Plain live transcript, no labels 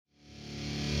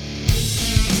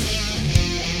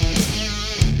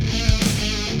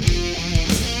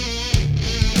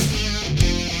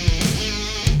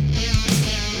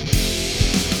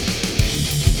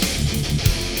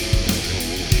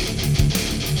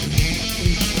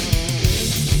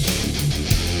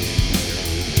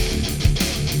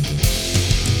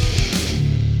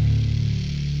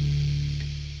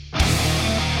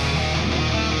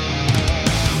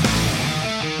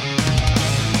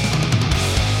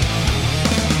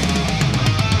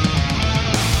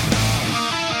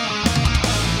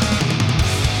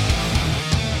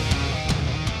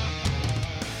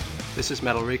This is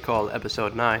Metal Recall,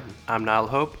 episode 9. I'm Niall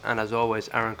Hope, and as always,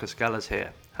 Aaron Coskella's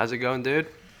here. How's it going, dude?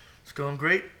 It's going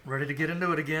great. Ready to get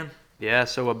into it again. Yeah,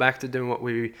 so we're back to doing what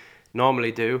we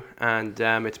normally do, and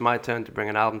it's my turn to bring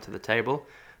an album to the table.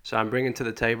 So I'm bringing to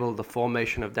the table The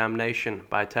Formation of Damnation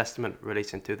by Testament,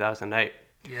 released in 2008.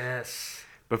 Yes.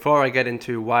 Before I get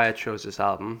into why I chose this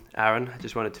album, Aaron, I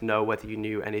just wanted to know whether you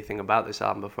knew anything about this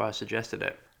album before I suggested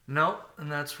it. No, and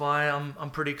that's why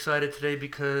I'm pretty excited today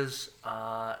because,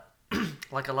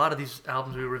 like a lot of these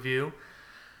albums we review,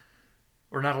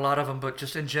 or not a lot of them, but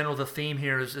just in general, the theme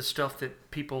here is stuff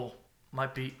that people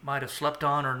might have slept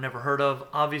on or never heard of.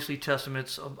 Obviously,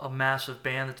 Testament's a massive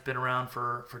band that's been around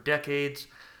for decades,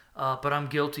 but I'm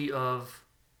guilty of.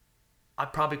 I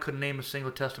probably couldn't name a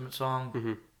single Testament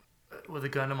song with a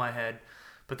gun to my head,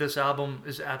 but this album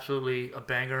is absolutely a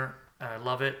banger. I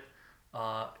love it.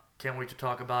 Can't wait to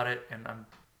talk about it, and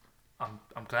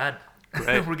I'm glad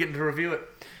we're getting to review it.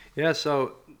 Yeah,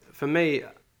 so for me,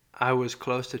 I was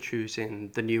close to choosing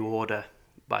The New Order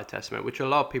by Testament, which a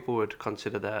lot of people would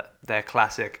consider their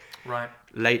classic. Right.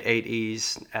 Late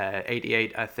 80s,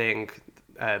 88, I think,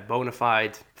 bona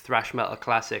fide thrash metal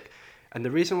classic. And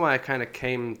the reason why I kind of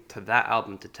came to that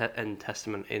album and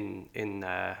Testament in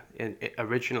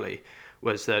originally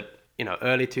was that, you know,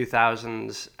 early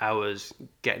 2000s, I was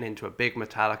getting into a big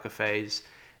Metallica phase.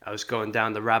 I was going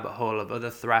down the rabbit hole of other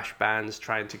thrash bands,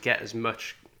 trying to get as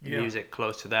much music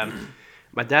close to them.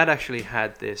 My dad actually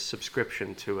had this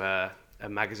subscription to a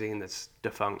magazine that's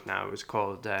defunct now. It was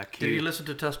called Q. Did you listen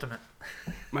to Testament?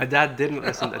 My dad didn't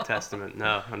listen to Testament,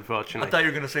 no, unfortunately. I thought you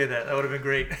were going to say that. That would have been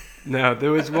great. No, there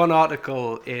was one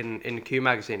article in Q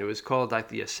magazine. It was called like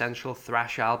the Essential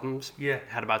Thrash Albums. Yeah. It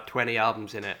had about 20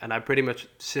 albums in it, and I pretty much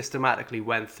systematically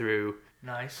went through.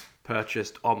 Nice.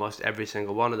 Purchased almost every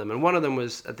single one of them, and one of them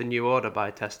was The New Order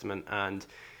by Testament, and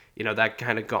you know that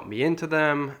kind of got me into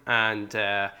them, and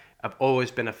I've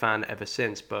always been a fan ever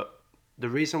since. But the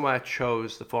reason why I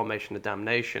chose The Formation of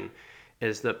Damnation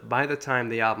is that by the time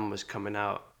the album was coming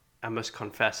out, I must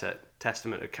confess it,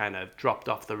 Testament had kind of dropped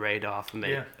off the radar for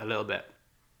me a little bit.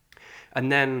 And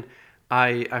then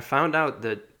I found out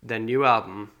that their new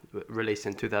album, released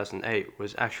in 2008,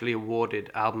 was actually awarded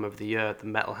Album of the Year at the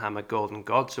Metal Hammer Golden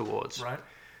Gods Awards. Right.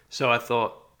 So I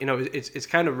thought, you know, it's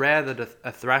kind of rare that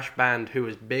a thrash band who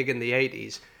was big in the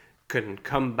 80s can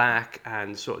come back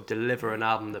and sort of deliver an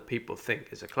album that people think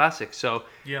is a classic. So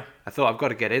I thought I've got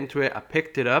to get into it. I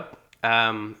picked it up.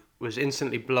 Was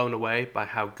instantly blown away by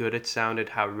how good it sounded,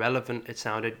 how relevant it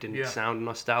sounded, didn't sound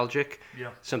nostalgic.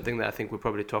 Yeah. Something that I think we'll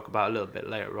probably talk about a little bit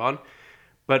later on.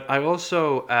 But I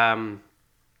also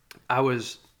I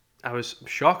was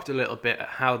shocked a little bit at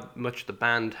how much the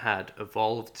band had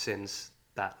evolved since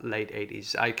that late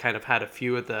 80s. I kind of had a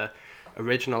few of the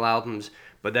original albums,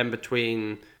 but then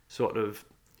between sort of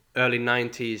early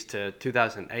 90s to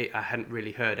 2008, I hadn't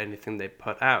really heard anything they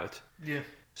put out. Yeah.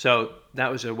 So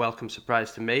that was a welcome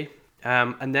surprise to me.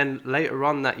 And then later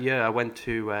on that year, I went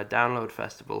to Download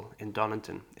Festival in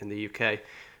Donington in the UK,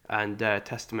 and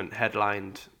Testament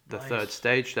headlined the third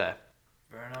stage there.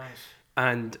 Very nice.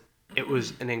 And it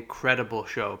was an incredible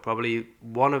show, probably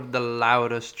one of the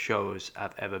loudest shows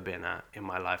I've ever been at in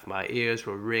my life. My ears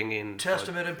were ringing.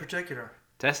 Testament in particular.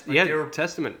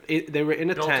 Testament. They were in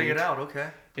a tent. Belting it out, okay.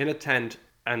 In a tent,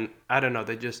 and I don't know,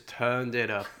 they just turned it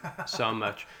up so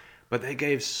much. But they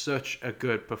gave such a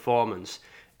good performance.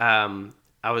 I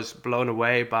was blown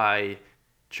away by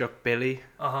Chuck Billy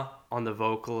on the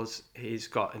vocals. He's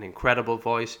got an incredible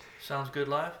voice. Sounds good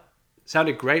live?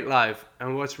 Sounded great live.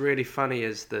 And what's really funny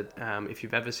is that if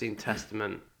you've ever seen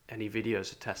Testament, any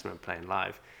videos of Testament playing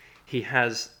live, he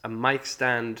has a mic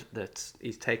stand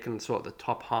he's taken sort of the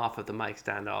top half of the mic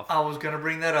stand off. I was going to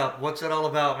bring that up. What's it all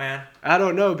about, man? I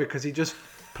don't know, because he just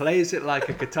plays it like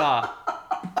a guitar.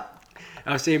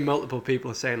 I've seen multiple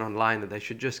people saying online that they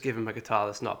should just give him a guitar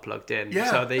that's not plugged in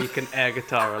so that you can air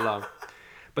guitar along.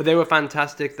 But they were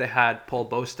fantastic. They had Paul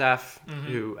Bostaff,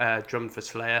 who drummed for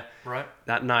Slayer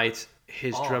that night.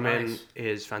 His drumming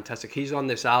is fantastic. He's on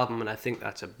this album, and I think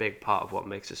that's a big part of what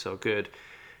makes it so good.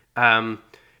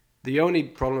 The only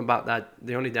problem about that,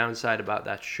 the only downside about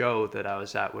that show that I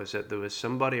was at was that there was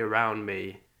somebody around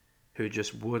me who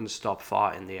just wouldn't stop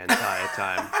farting the entire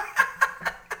time.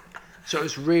 So it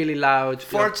was really loud.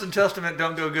 Farts and Testament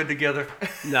don't go good together.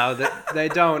 No, they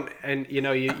don't. And, you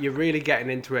know, you're really getting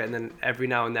into it. And then every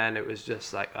now and then it was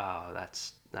just like, oh,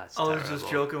 that's I was just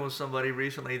joking with somebody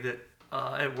recently that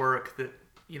at work that,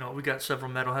 you know, we got several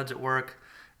metalheads at work.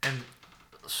 And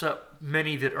so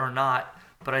many that are not.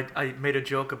 But I made a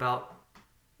joke about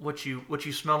what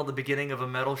you smell at the beginning of a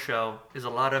metal show is a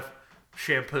lot of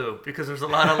shampoo because there's a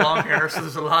lot of long hair, so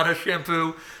there's a lot of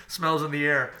shampoo smells in the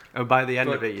air. And by the end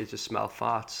of it, you just smell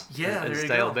farts. Yeah, and there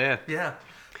stale you go. beer. Yeah,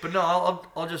 but no,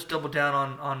 I'll just double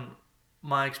down on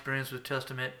my experience with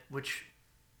Testament, which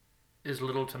is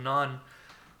little to none,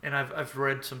 and I've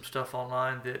read some stuff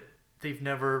online that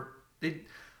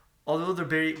although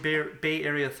they're Bay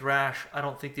Area thrash, I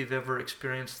don't think they've ever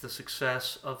experienced the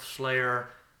success of Slayer,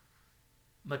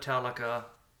 Metallica,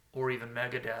 or even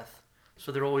Megadeth.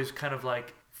 So they're always kind of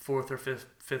like fourth or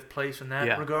fifth place in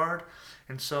that regard,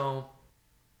 and so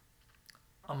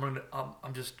I'm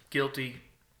just guilty.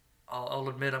 I'll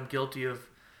admit I'm guilty of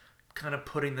kind of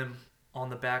putting them on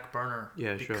the back burner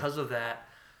because of that.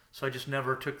 So I just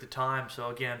never took the time. So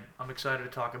again, I'm excited to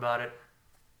talk about it.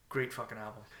 Great fucking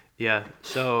album. Yeah.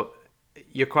 So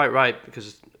you're quite right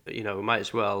because we might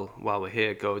as well, while we're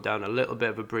here, go down a little bit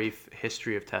of a brief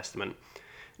history of Testament.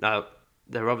 Now,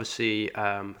 they're obviously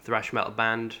thrash metal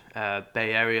band,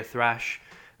 Bay Area thrash,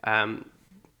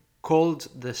 called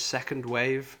the second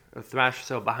wave of thrash.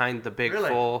 So behind the big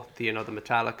four, the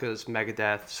Metallicas,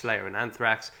 Megadeth, Slayer, and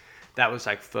Anthrax, that was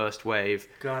like first wave.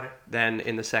 Got it. Then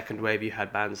in the second wave, you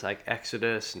had bands like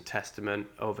Exodus and Testament,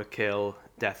 Overkill,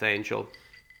 Death Angel.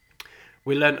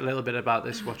 We learned a little bit about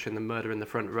this watching the Murder in the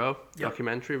Front Row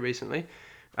documentary recently.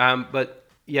 But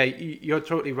yeah, you're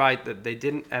totally right that they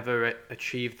didn't ever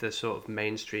achieve the sort of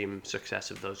mainstream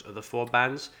success of those other four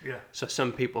bands. Yeah. So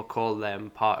some people call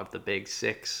them part of the Big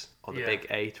Six or the Big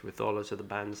Eight with all those other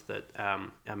bands that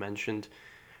I mentioned.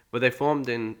 But they formed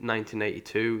in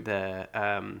 1982. Their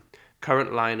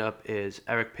current lineup is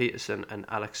Eric Peterson and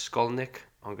Alex Skolnick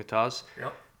on guitars.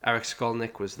 Yep. Eric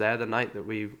Skolnick was there the night that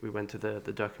we went to the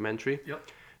documentary.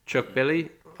 Yep. Chuck Billy,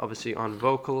 obviously on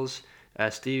vocals.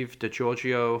 Steve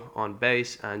DiGiorgio on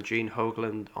bass and Gene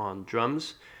Hogland on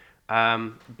drums.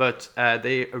 But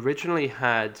they originally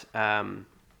had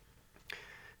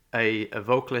a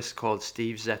vocalist called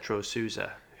Steve Zetro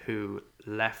Souza who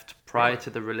left prior to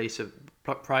the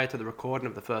recording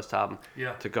of the first album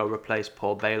to go replace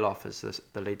Paul Bailoff as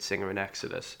the lead singer in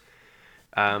Exodus.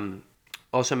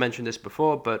 Also mentioned this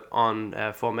before, but on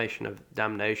Formation of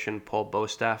Damnation, Paul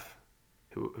Bostaff,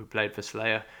 who played for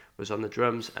Slayer, was on the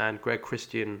drums, and Greg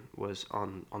Christian was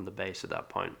on the bass at that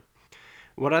point.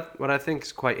 What I think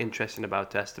is quite interesting about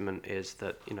Testament is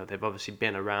that they've obviously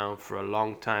been around for a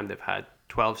long time. They've had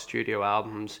 12 studio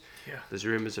albums. Yeah. There's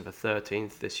rumors of a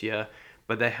 13th this year,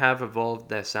 but they have evolved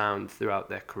their sound throughout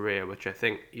their career, which I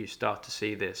think you start to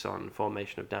see this on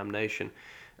Formation of Damnation.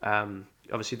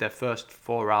 Obviously, their first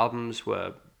four albums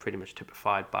were pretty much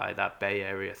typified by that Bay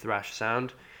Area thrash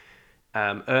sound.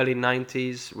 Early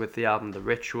 90s with the album The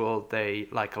Ritual, they,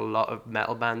 like a lot of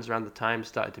metal bands around the time,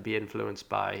 started to be influenced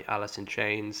by Alice in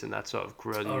Chains and that sort of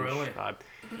grunge. Oh, really?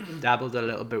 Dabbled a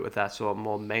little bit with that sort of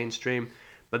more mainstream.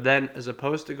 But then, as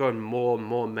opposed to going more and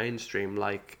more mainstream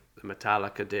like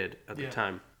Metallica did at the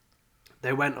time,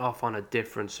 they went off on a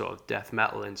different sort of death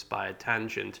metal inspired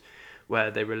tangent where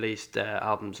they released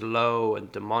albums Low and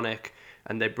Demonic,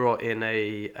 and they brought in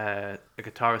a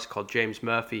guitarist called James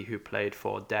Murphy who played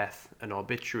for Death and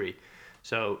Obituary.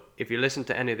 So if you listen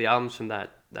to any of the albums from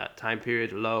that time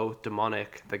period, Low,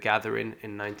 Demonic, The Gathering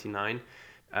in 99,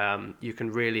 you can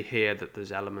really hear that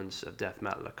there's elements of death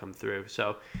metal that come through.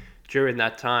 So during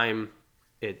that time,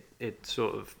 it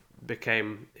sort of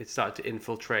it started to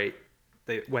infiltrate.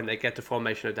 When they get to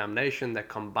Formation of Damnation, they're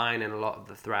combining a lot of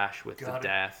the thrash with the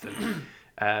death.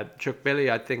 And Chuck Billy,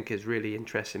 I think, is really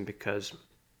interesting because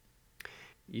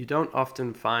you don't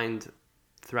often find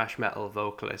thrash metal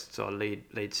vocalists or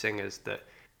lead singers that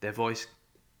their voice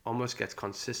almost gets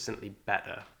consistently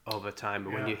better over time.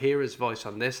 But when you hear his voice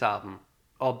on this album,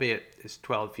 albeit it's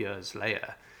 12 years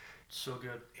later, so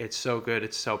good. It's so good.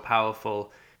 It's so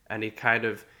powerful, and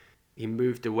he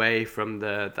moved away from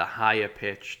the higher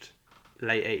pitched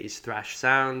late 80s thrash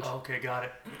sound. Oh, okay, got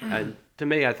it. And to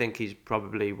me, I think he's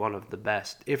probably one of the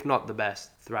best, if not the best,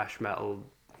 thrash metal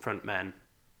frontmen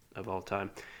of all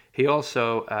time. He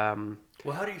also...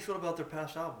 well, how do you feel about their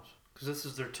past albums? Because this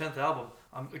is their 10th album.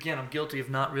 I'm guilty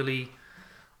of not really...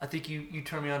 I think you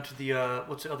turned me on to the...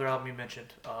 what's the other album you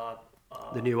mentioned?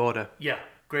 The New Order. Yeah,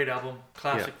 great album.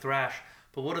 Classic thrash.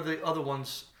 But what do the other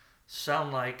ones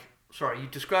sound like? Sorry, you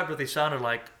described what they sounded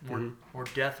like, more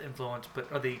death influence, but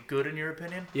are they good in your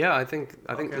opinion? Yeah, I think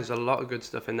there's a lot of good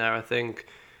stuff in there. I think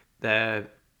their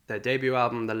debut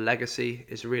album, The Legacy,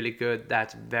 is really good.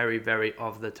 That's very, very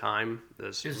of the time.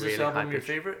 Is this album your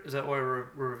favorite? Is that why we're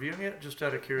reviewing it? Just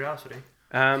out of curiosity.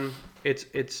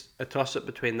 It's a toss-up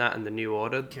between that and The New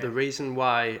Order. Okay. The reason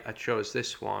why I chose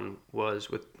this one was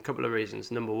with a couple of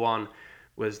reasons. Number one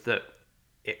was that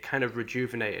it kind of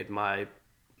rejuvenated my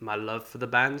my love for the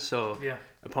band. So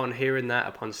upon hearing that,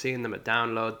 upon seeing them at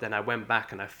Download, then I went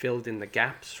back and I filled in the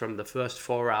gaps from the first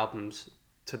 4 albums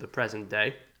to the present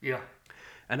day. Yeah.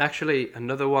 And actually,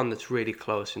 another one that's really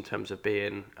close in terms of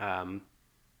being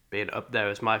up there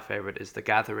as my favorite is The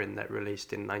Gathering, that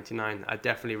released in '99. I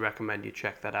definitely recommend you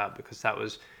check that out, because that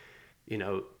was,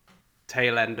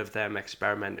 tail end of them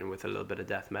experimenting with a little bit of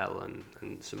death metal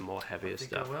and some more heavier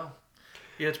stuff.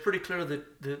 Yeah, it's pretty clear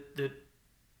that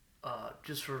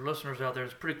just for listeners out there,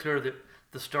 it's pretty clear that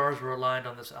the stars were aligned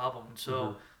on this album. And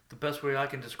so the best way I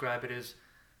can describe it is,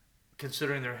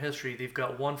 considering their history, they've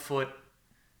got one foot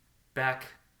back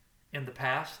in the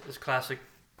past as classic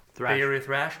thrash. Bay Area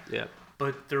thrash. Yeah.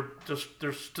 But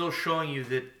they're still showing you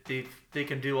that they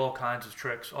can do all kinds of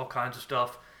tricks, all kinds of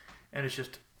stuff, and it's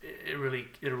just it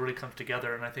really comes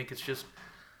together. And I think it's just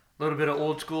a little bit of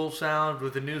old school sound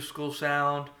with a new school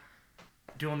sound,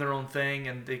 doing their own thing,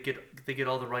 and they get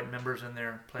all the right members in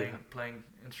there playing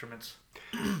instruments.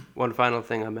 One final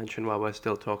thing I mentioned while we're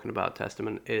still talking about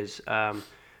Testament is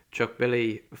Chuck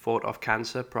Billy fought off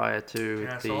cancer prior to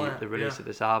the release of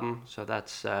this album, so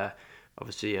that's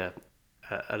obviously a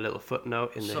little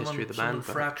footnote in the history of the band.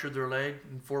 Someone fractured their leg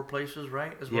in 4 places,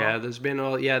 right? As well. Yeah, there's been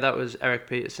that was Eric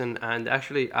Peterson, and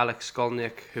actually Alex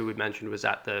Skolnick, who we mentioned, was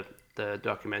at the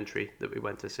documentary that we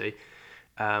went to see.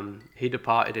 He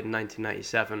departed in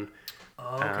 1997.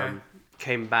 Oh, okay.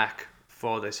 Came back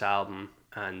for this album,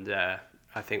 and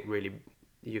I think really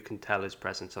you can tell his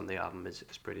presence on the album is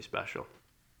pretty special.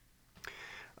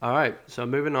 All right, so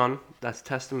moving on. That's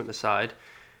Testament aside.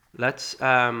 Let's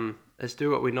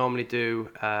do what we normally do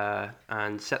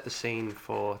and set the scene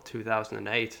for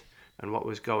 2008 and what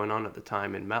was going on at the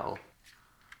time in metal.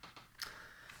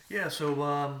 Yeah,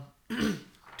 so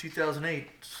 2008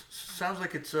 sounds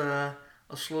like it's a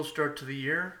slow start to the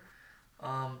year.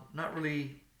 Not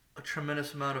really a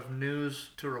tremendous amount of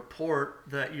news to report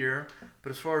that year,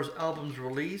 but as far as albums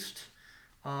released,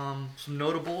 some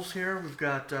notables here. We've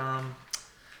got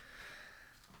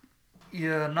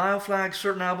Nile flags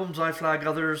certain albums, I flag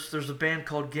others. There's a band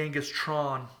called Genghis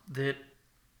Tron that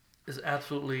is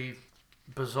absolutely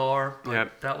bizarre.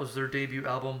 Yep. That was their debut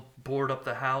album, Board Up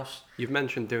the House. You've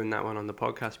mentioned doing that one on the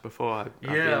podcast before. I'd be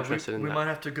interested in that. We might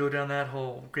have to go down that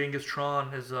hole. Genghis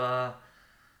Tron is, I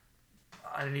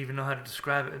didn't even know how to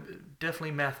describe it.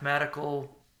 Definitely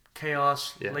mathematical,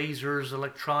 chaos, lasers,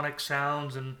 electronic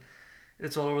sounds, and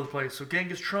it's all over the place. So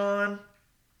Genghis Tron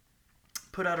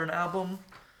put out an album,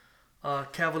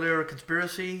 Cavalera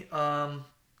Conspiracy,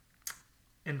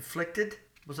 Inflicted.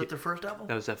 Was that their first album?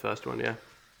 That was their first one, yeah.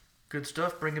 Good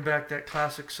stuff, bringing back that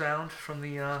classic sound from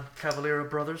the Cavalera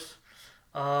brothers.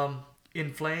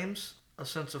 In Flames, A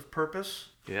Sense of Purpose.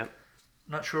 Yeah.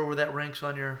 Not sure where that ranks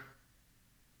on your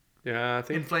I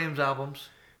think In Flames albums.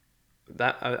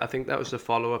 That I think that was the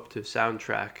follow-up to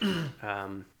Soundtrack.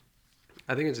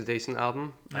 I think it's a decent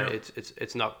album. Yep.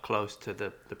 It's not close to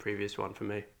the previous one for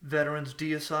me. Veterans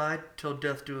Deicide, Till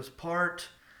Death Do Us Part.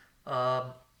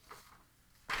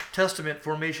 Testament,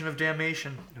 Formation of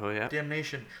Damnation. Oh yeah.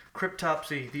 Damnation.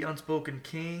 Cryptopsy, The Unspoken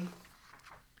King.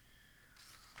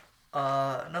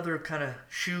 Another kind of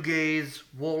shoegaze,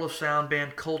 wall of sound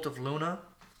band, Cult of Luna.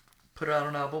 Put out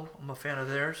an album. I'm a fan of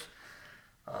theirs.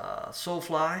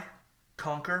 Soulfly,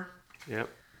 Conquer. Yep.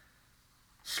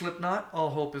 Slipknot, All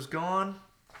Hope Is Gone.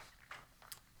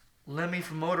 Lemmy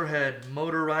from Motorhead,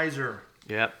 Motorizer.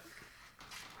 Yep.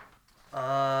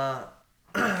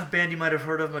 Band you might have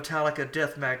heard of, Metallica,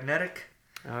 Death Magnetic.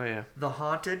 Oh yeah. The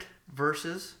Haunted,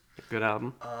 Versus. Good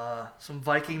album. Some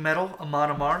Viking metal, Amon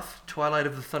Amarth, Twilight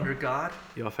of the Thunder God.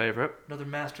 Your favorite? Another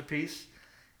masterpiece.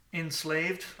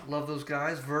 Enslaved, love those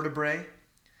guys. Vertebrae.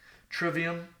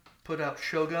 Trivium put out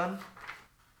Shogun.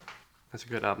 That's a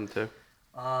good album too.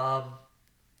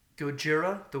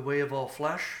 Gojira, The Way of All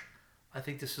Flesh. I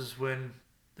think this is when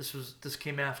this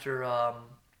came after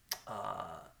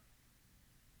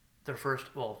their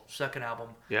second album.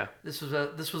 Yeah. This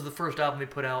was the first album they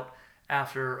put out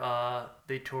after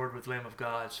they toured with Lamb of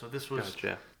God. So this was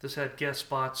Gotcha. This had guest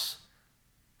spots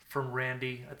from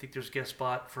Randy. I think there's guest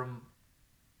spot from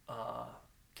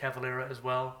Cavalera as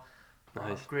well.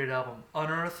 Nice. Great album.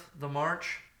 Unearth, The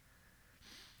March.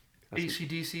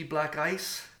 AC/DC, Black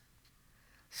Ice.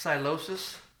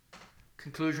 Silosis,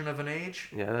 Conclusion of an Age.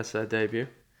 Yeah, that's their debut.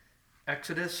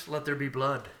 Exodus, Let There Be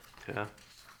Blood. Yeah.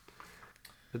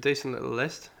 A decent little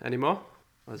list. Any more?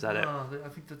 Or is that it? I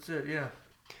think that's it, yeah.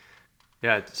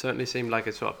 Yeah, it certainly seemed like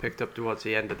it sort of picked up towards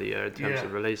the end of the year in terms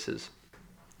of releases.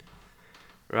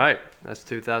 Right, that's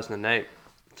 2008.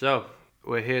 So,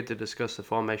 we're here to discuss the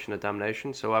Formation of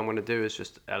Damnation. So what I'm going to do is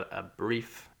just a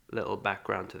brief little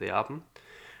background to the album.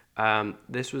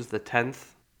 This was the 10th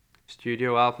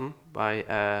studio album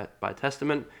by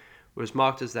Testament, was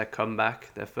marked as their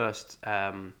comeback, their first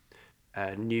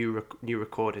new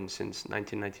recording since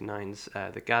 1999's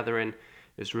The Gathering.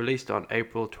 It was released on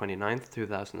April 29th,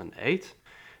 2008.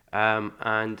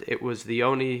 And it was the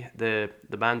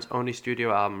band's only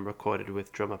studio album recorded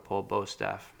with drummer Paul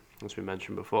Bostaph, as we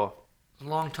mentioned before. A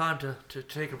long time to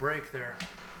take a break there.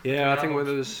 Yeah, I think when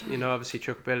there was, obviously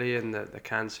Chuck Billy and the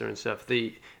cancer and stuff,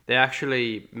 they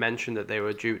actually mentioned that they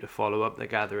were due to follow up The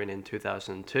Gathering in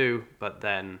 2002, but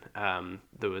then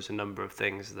there was a number of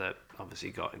things that obviously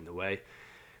got in the way.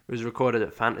 It was recorded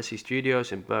at Fantasy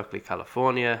Studios in Berkeley,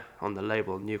 California, on the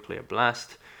label Nuclear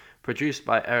Blast, produced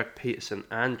by Eric Peterson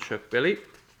and Chuck Billy.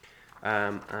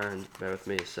 And bear with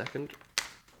me a second.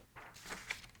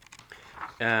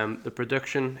 The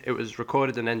production, it was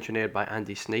recorded and engineered by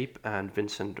Andy Sneap and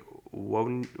Vincent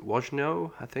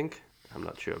Wojno, I think. I'm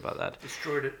not sure about that.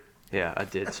 Destroyed it. Yeah, I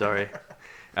did, sorry.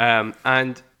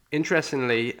 And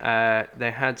interestingly,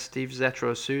 they had Steve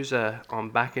Zetro Souza on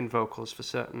backing vocals for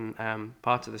certain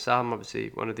parts of this album,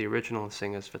 obviously one of the original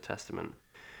singers for Testament.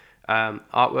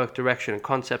 Artwork, direction, and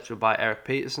concepts were by Eric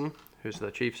Peterson, who's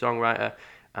the chief songwriter,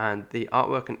 and the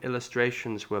artwork and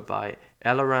illustrations were by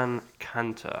Eliran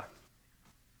Kantor.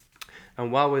 And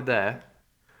while we're there,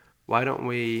 why don't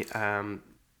we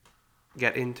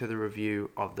get into the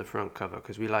review of the front cover,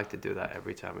 because we like to do that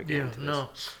every time we get into this. No,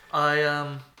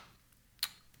 I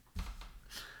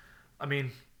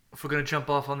mean, if we're gonna jump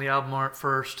off on the album art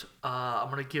first, I'm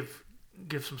gonna give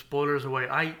some spoilers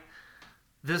away.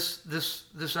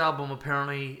 This album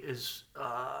apparently is,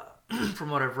 from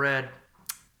what I've read,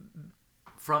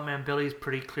 frontman Billy's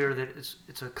pretty clear that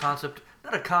it's a concept,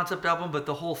 not a concept album, but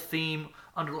the whole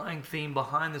underlying theme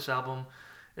behind this album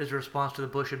is a response to the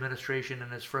Bush administration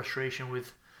and its frustration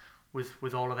with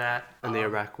all of that. And the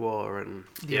Iraq War and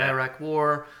Iraq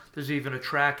War. There's even a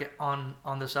track on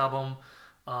this album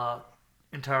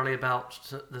entirely about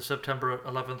the September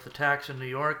 11th attacks in New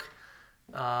York.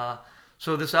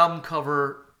 So this album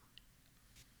cover,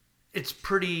 it's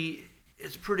pretty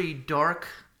dark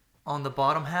on the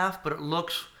bottom half, but it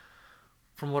looks,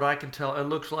 from what I can tell, it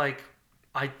looks like,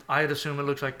 I'd assume it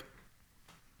looks like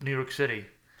New York City.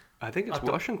 I think it's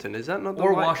Washington. Is that not the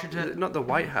Washington? Not the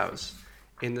White House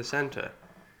in the center.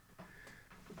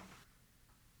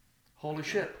 Holy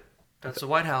shit! That's the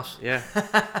White House. Yeah.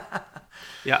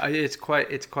 Yeah, it's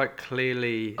quite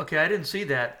clearly. Okay, I didn't see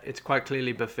that. It's quite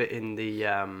clearly befitting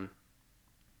the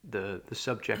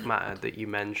subject matter that you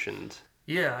mentioned.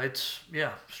 Yeah, it's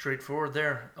straightforward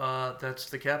there. That's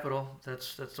the Capitol.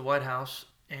 That's the White House,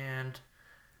 and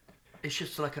it's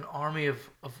just like an army of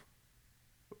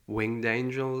winged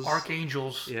angels,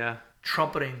 archangels, yeah,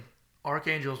 trumpeting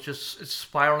archangels, just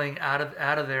spiraling out of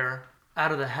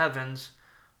the heavens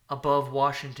above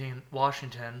Washington.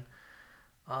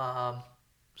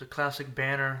 It's a classic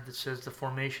banner that says the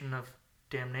formation of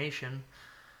damnation.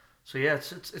 So yeah,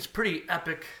 it's pretty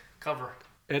epic cover.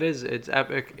 It is. It's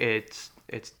epic. It's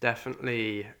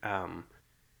definitely.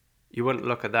 You wouldn't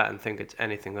look at that and think it's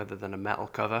anything other than a metal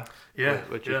cover. Yeah,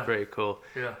 which is pretty cool.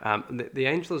 Yeah. The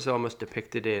angels are almost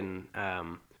depicted in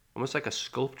almost like a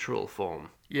sculptural form,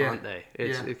 aren't they?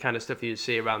 It's the kind of stuff you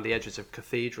see around the edges of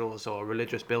cathedrals or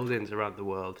religious buildings around the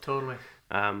world. Totally.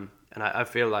 And I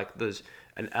feel like there's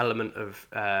an element of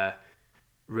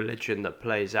religion that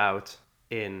plays out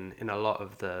in a lot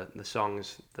of the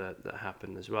songs that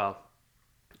happen as well.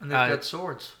 And they've got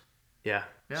swords. Yeah,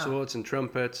 swords and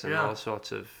trumpets and all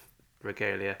sorts of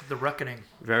regalia. The Reckoning.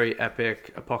 Very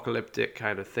epic, apocalyptic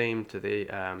kind of theme to the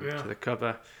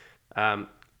cover. I'm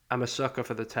a sucker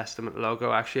for the Testament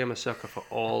logo. Actually, I'm a sucker for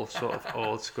all sort of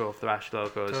old school thrash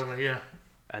logos. Totally, yeah.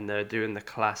 And they're doing the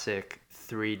classic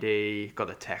 3D, got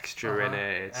the texture in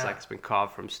it. It's like it's been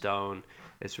carved from stone.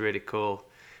 It's really cool.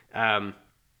 I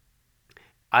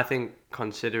think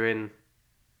considering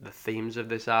the themes of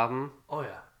this album,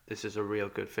 this is a real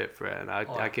good fit for it, and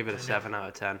I give it a 7 out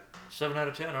of 10. 7 out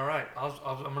of 10. All right,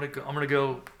 I'm gonna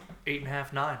go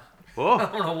 8.5, 9. Whoa!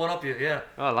 I'm gonna one up you. Yeah.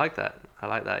 Oh, I like that.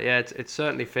 Yeah, it's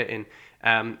certainly fitting.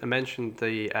 I mentioned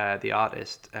the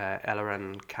artist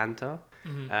Eliran Kantor.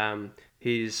 Mm-hmm.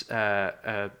 He's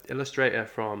an illustrator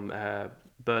from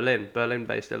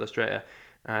Berlin-based illustrator,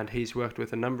 and he's worked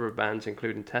with a number of bands,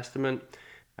 including Testament.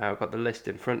 I've got the list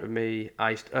in front of me.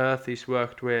 Iced Earth he's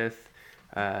worked with,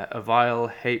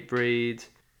 Avile, Hatebreed,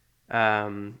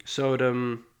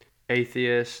 Sodom,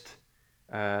 Atheist,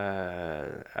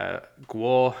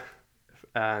 Gwar,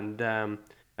 and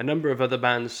a number of other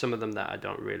bands, some of them that I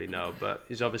don't really know, but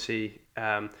he's obviously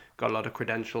got a lot of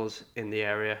credentials in the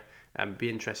area, and be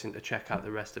interesting to check out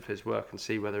the rest of his work and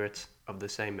see whether it's of the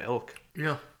same ilk.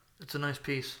 Yeah. It's a nice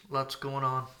piece. Lots going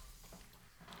on.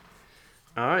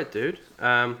 All right, dude.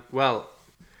 Well,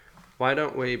 why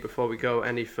don't we, before we go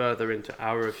any further into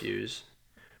our reviews,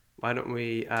 why don't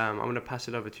we, I'm going to pass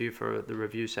it over to you for the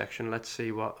review section. Let's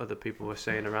see what other people were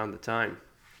saying around the time.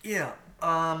 Yeah.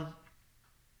 I've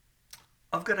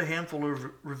got a handful of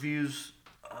reviews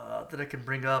that I can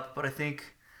bring up, but I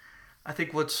think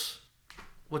what's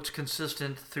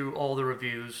consistent through all the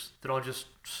reviews that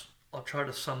I'll try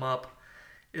to sum up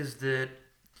is that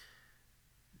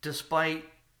despite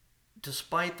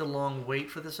the long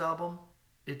wait for this album,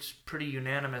 it's pretty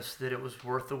unanimous that it was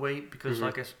worth the wait because,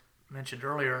 like I mentioned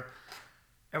earlier,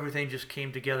 everything just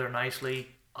came together nicely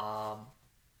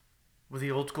with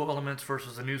the old school elements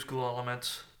versus the new school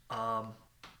elements.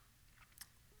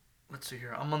 Let's see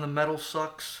here. I'm on the Metal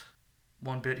Sucks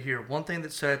one bit here. One thing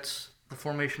that sets the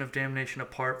Formation of Damnation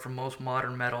apart from most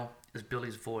modern metal is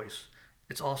Billy's voice.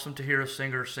 It's awesome to hear a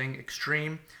singer sing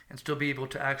extreme and still be able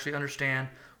to actually understand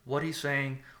what he's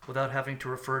saying without having to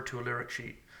refer to a lyric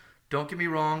sheet. Don't get me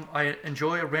wrong, I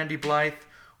enjoy a Randy Blythe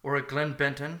or a Glenn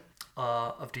Benton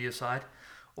of Deicide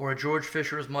or a George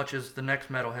Fisher as much as the next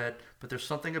metalhead, but there's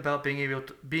something about being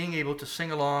able to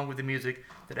sing along with the music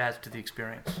that adds to the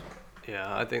experience.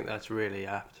 Yeah, I think that's really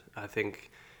apt. I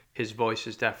think his voice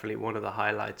is definitely one of the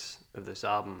highlights of this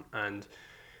album, and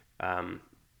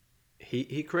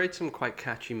he creates some quite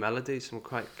catchy melodies, some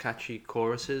quite catchy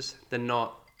choruses. They're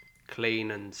not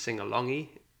clean and sing-alongy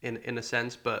in a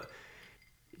sense, but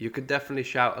you could definitely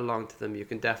shout along to them. You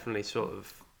can definitely sort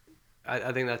of,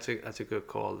 I think that's a good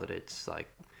call, that it's like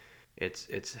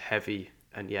it's heavy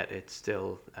and yet it's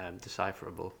still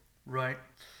decipherable. Right.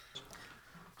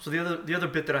 So the other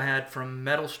bit that I had from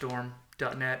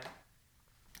metalstorm.net,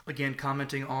 again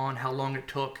commenting on how long it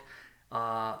took,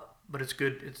 but it's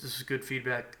good. This is good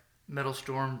feedback.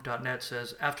 Metalstorm.net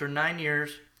says, after 9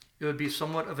 years, it would be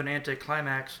somewhat of an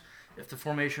anticlimax if the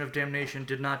Formation of Damnation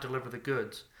did not deliver the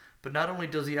goods. But not only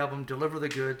does the album deliver the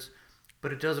goods,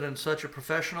 but it does it in such a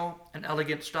professional and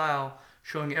elegant style,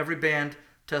 showing every band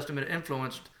Testament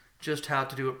influenced just how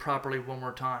to do it properly one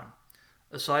more time.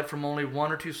 Aside from only one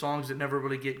or two songs that never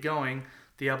really get going,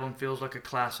 the album feels like a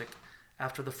classic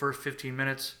after the first 15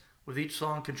 minutes, with each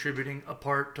song contributing a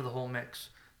part to the whole mix.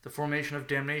 The Formation of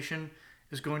Damnation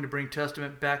is going to bring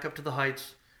Testament back up to the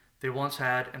heights they once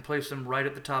had and place them right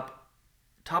at the top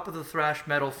of the thrash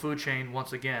metal food chain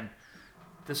once again.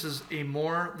 This is a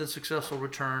more than successful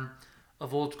return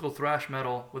of old school thrash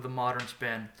metal with a modern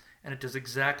spin, and it does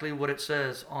exactly what it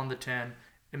says on the tin.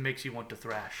 It makes you want to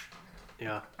thrash.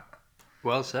 Yeah.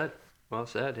 Well said. Well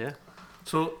said, yeah.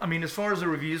 So, I mean, as far as the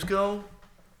reviews go,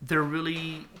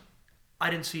 I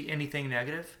didn't see anything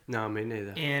negative. No, me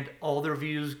neither. And all the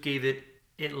reviews gave it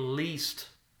at least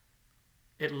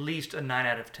a 9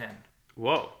 out of 10.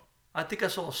 Whoa. I think I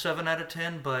saw a 7 out of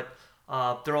 10, but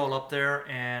they're all up there,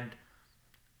 and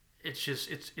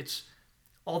it's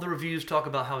all the reviews talk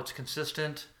about how it's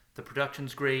consistent, the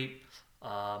production's great,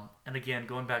 and again,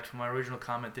 going back to my original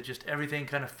comment, that just everything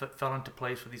kind of fell into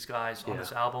place for these guys on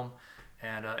this album,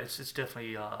 and it's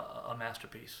definitely a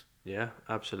masterpiece. Yeah,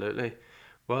 absolutely.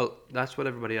 Well, that's what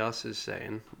everybody else is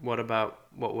saying. What about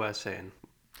what we're saying?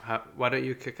 Why don't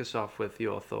you kick us off with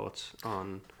your thoughts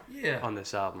on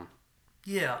this album?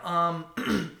 Yeah.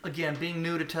 Again, being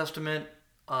new to Testament,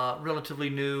 relatively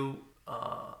new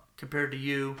compared to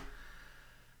you,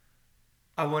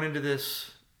 I went into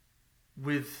this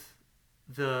with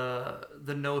the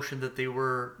notion that they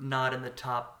were not in the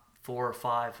top 4 or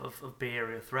 5 of Bay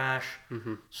Area thrash.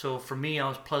 Mm-hmm. So for me, I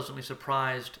was pleasantly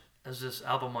surprised as this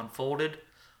album unfolded.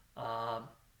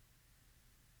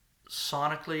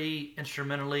 Sonically,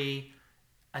 instrumentally,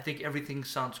 I think everything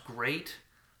sounds great.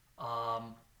 I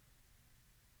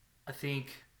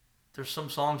think there's some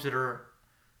songs that are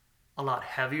a lot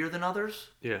heavier than others.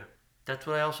 Yeah. That's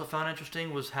what I also found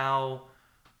interesting, was how,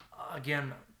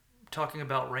 again, talking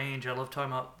about range, I love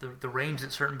talking about the range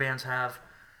that certain bands have.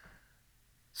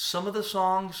 Some of the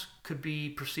songs could be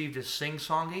perceived as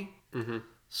sing-songy. Mm-hmm.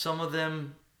 Some of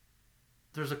them,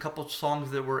 there's a couple of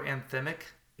songs that were anthemic.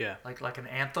 Yeah. Like an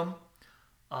anthem.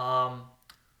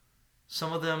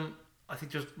 Some of them, I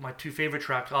think just my 2 favorite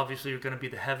tracks obviously are going to be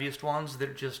the heaviest ones that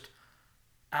are just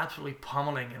absolutely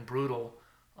pummeling and brutal,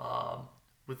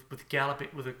 with galloping,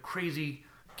 with a crazy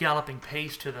galloping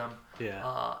pace to them.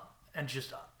 Yeah. And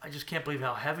I just can't believe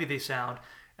how heavy they sound.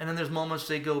 And then there's moments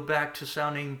they go back to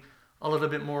sounding a little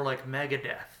bit more like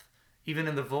Megadeth, even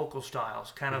in the vocal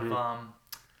styles. Kind of,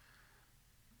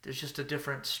 there's just a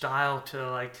different style to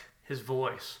like his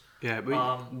voice. Yeah,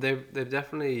 but they've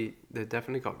definitely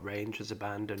got range as a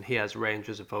band, and he has range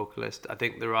as a vocalist. I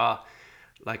think there are,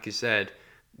 like you said,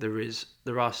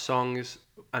 there are songs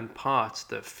and parts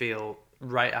that feel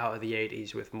right out of the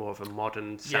 80s with more of a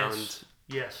modern sound,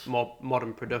 more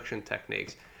modern production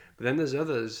techniques. But then there's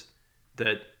others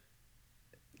that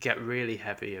get really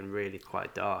heavy and really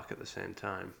quite dark at the same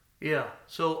time. Yeah.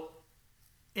 So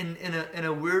in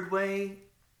a weird way,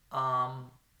 I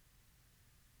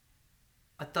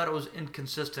thought it was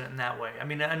inconsistent in that way. I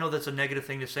mean, I know that's a negative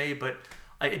thing to say, but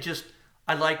I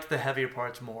liked the heavier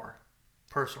parts more,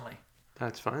 personally.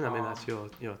 That's fine. I mean, that's your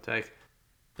take.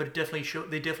 But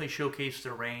they definitely showcased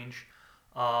their range.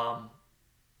 I'm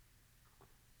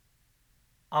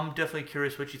definitely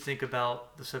curious what you think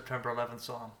about the September 11th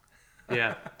song.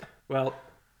 Yeah, well,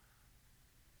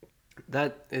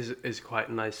 that is quite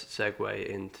a nice segue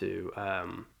into.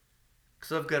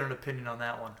 Because I've got an opinion on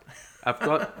that one.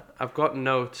 I've got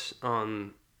notes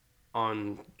on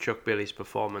Chuck Billy's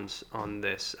performance on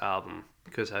this album,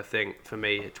 because I think for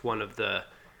me it's one of the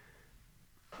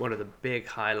big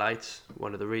highlights.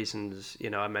 One of the reasons,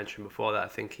 I mentioned before that I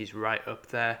think he's right up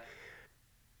there.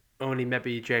 Only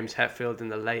maybe James Hetfield in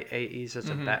the late 80s as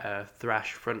a better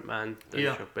thrash frontman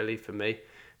than Chuck Billy for me.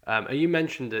 And you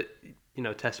mentioned that,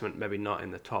 Testament maybe not in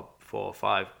the top 4 or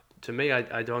 5. To me,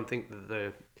 I don't think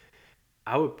that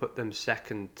I would put them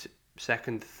second,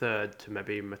 third to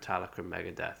maybe Metallica and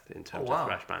Megadeth in terms of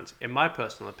thrash bands. In my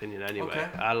personal opinion, anyway.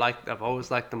 Okay. I've always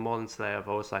liked them more than Slayer. I've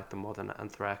always liked them more than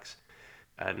Anthrax,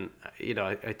 and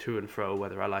I to and fro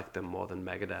whether I like them more than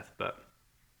Megadeth. But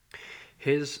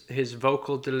his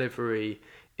vocal delivery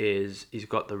he's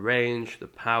got the range, the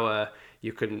power.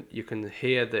 You can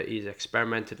hear that he's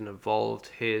experimented and evolved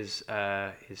his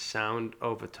sound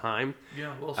over time.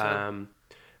 Yeah, well said.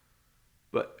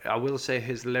 But I will say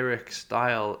his lyric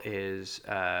style is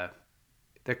they're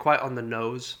quite on the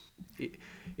nose,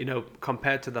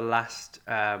 compared to the last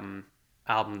album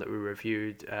that we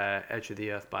reviewed, Edge of the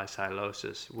Earth by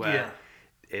Sylosis, where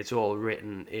it's all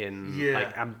written in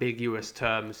like ambiguous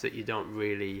terms that you don't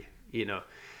really,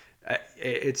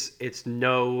 it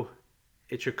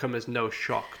should come as no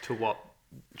shock to what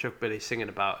Chuck Billy's singing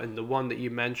about. And the one that you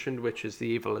mentioned, which is The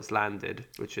Evil Has Landed,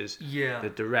 which is the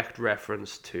direct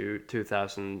reference to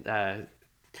 2000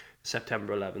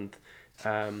 September 11th.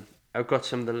 I've got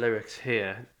some of the lyrics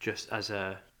here just as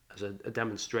a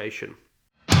demonstration.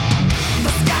 The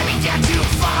sky began to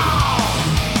fall,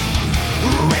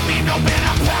 ripping open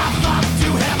a path up to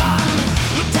heaven.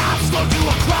 The top slowed to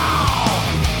a crawl.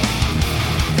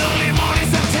 Early morning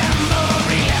September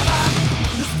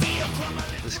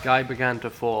 11th. The sky began to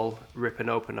fall, ripping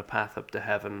open a path up to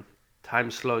heaven.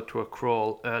 Time slowed to a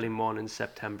crawl. Early morning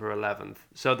September 11th.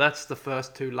 So that's the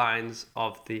first 2 lines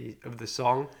of the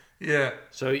song. Yeah.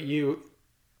 So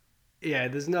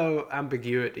there's no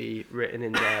ambiguity written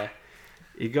in there.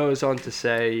 He goes on to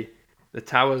say, the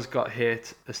towers got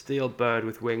hit, a steel bird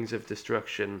with wings of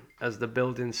destruction. As the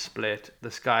buildings split, the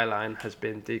skyline has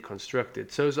been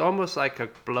deconstructed. So it's almost like a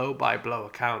blow-by-blow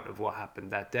account of what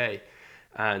happened that day.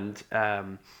 And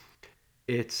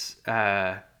it's,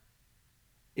 I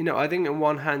think on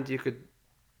one hand you could,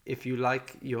 if you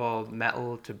like your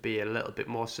metal to be a little bit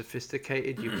more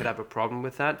sophisticated, you could have a problem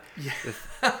with that. Yeah.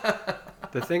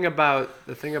 The thing about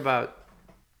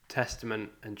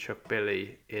Testament and Chuck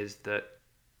Billy is that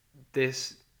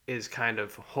this is kind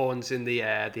of horns in the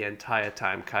air the entire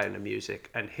time kind of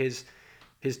music, and his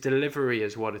delivery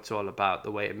is what it's all about,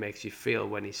 the way it makes you feel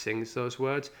when he sings those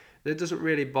words. That doesn't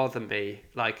really bother me.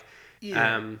 Like,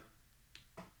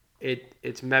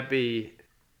 it's maybe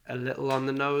a little on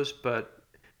the nose, but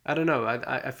I don't know.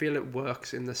 I feel it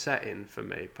works in the setting for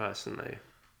me personally.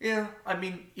 Yeah, I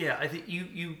mean, I think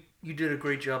you did a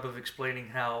great job of explaining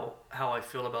how I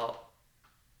feel about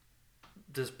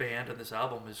this band and this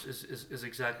album is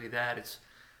exactly that.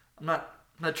 I'm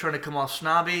not trying to come off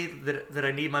snobby that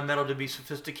I need my metal to be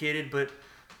sophisticated, but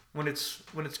when it's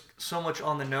so much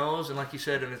on the nose and like you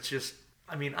said, and it's just,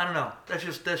 I mean, I don't know. That's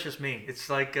just me. It's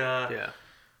like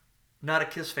not a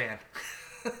Kiss fan.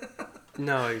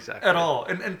 No, exactly. At all.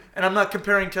 And I'm not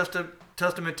comparing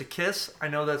Testament to Kiss. I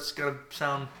know that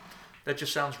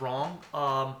just sounds wrong.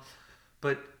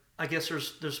 But I guess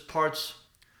there's parts.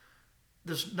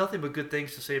 There's nothing but good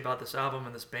things to say about this album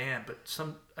and this band. But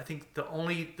I think the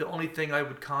only thing I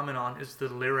would comment on is the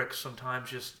lyrics.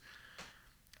 Sometimes just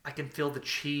I can feel the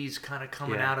cheese kind of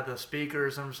coming out of the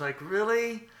speakers. I'm just like,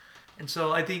 really? And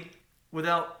so I think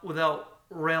without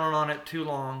railing on it too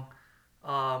long,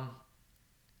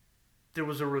 there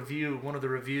was a review. One of the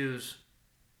reviews,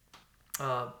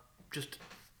 just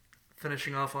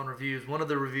finishing off on reviews. One of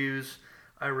the reviews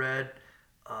I read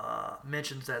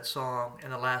mentions that song,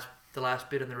 and the last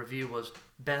bit in the review was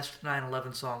best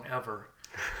 9/11 song ever.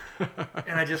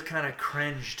 And I just kind of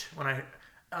cringed when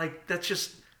that's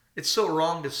just, it's so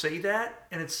wrong to say that.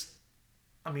 And it's,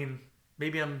 I mean,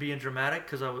 maybe I'm being dramatic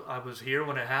because I was here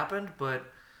when it happened, but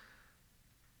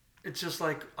it's just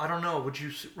like, I don't know. Would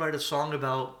you write a song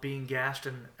about being gassed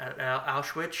at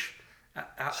Auschwitz?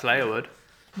 Slayer would.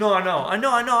 No, I know, and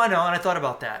I thought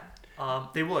about that.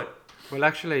 They would. Well,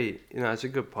 actually, it's a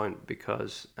good point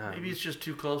because maybe it's just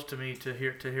too close to me to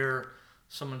hear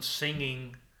someone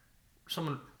singing.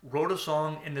 Someone wrote a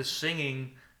song and is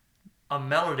singing a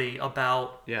melody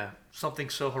about something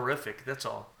so horrific. That's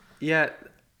all. Yeah,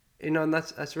 and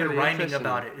that's really and rhyming interesting.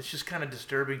 About it. It's just kind of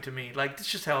disturbing to me. Like, it's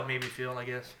just how it made me feel, I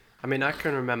guess. I mean, I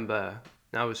can remember.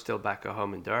 I was still back at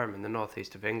home in Durham, in the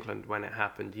northeast of England, when it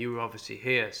happened. You were obviously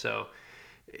here, so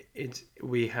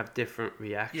we have different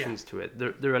reactions to it.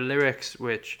 There are lyrics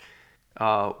which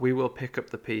are, we will pick up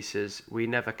the pieces, we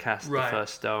never cast the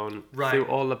first stone, through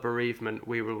all the bereavement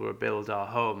we will rebuild our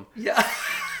home. Yeah.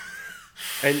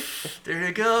 And there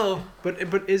you go. But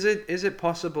is it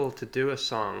possible to do a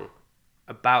song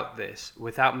about this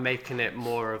without making it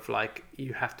more of like,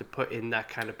 you have to put in that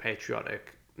kind of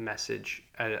patriotic message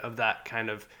of that kind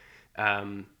of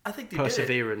I think they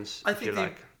perseverance? I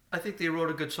think they wrote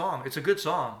a good song. It's a good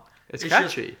song. It's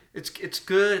catchy. It's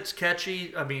good. It's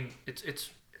catchy. I mean, it's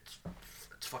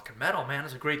fucking metal, man.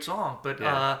 It's a great song, but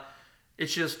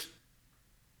it's just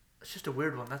a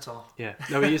weird one. That's all. Yeah.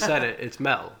 No, but you said it. It's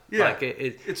metal. Yeah. Like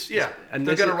and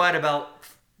they're gonna write about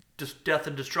just death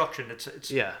and destruction. It's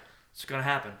gonna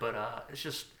happen. But it's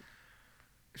just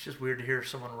weird to hear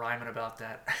someone rhyming about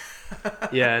that.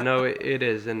 Yeah, no, it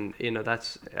is, and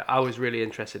I was really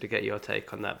interested to get your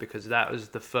take on that, because that was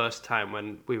the first time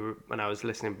when I was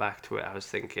listening back to it, I was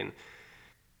thinking,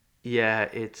 yeah,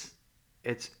 it's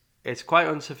quite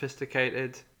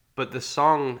unsophisticated, but the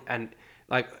song, and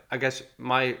like, I guess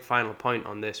my final point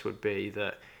on this would be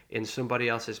that in somebody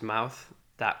else's mouth,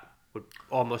 that would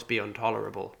almost be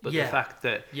intolerable. But the fact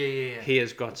that he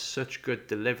has got such good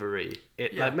delivery,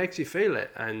 it like makes you feel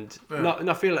it, and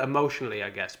not feel it emotionally, I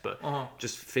guess, but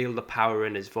just feel the power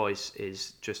in his voice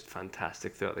is just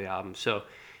fantastic throughout the album. So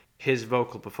his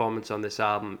vocal performance on this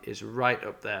album is right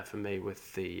up there for me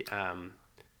with the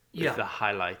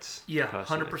highlights. Yeah,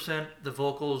 100%. The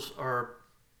vocals are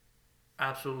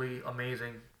absolutely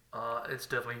amazing. It's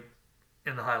definitely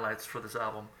in the highlights for this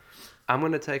album. I'm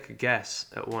going to take a guess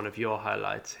at one of your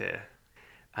highlights here,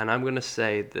 and I'm going to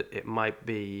say that it might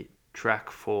be track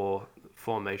 4,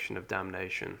 Formation of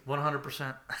Damnation.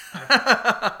 100%.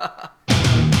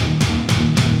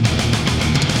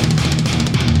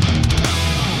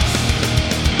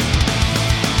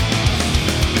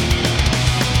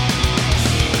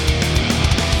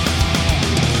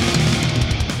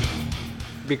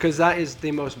 Because that is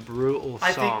the most brutal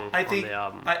song on the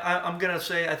album. I'm going to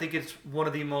say I think it's one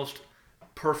of the most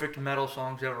perfect metal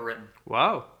songs ever written.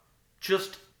 Wow.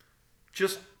 Just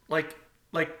like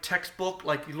textbook,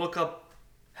 like you look up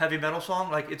heavy metal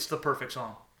song, like it's the perfect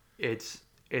song. It's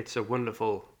a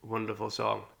wonderful, wonderful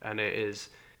song, and it is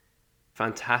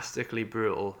fantastically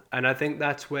brutal. And I think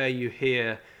that's where you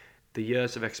hear the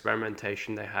years of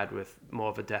experimentation they had with more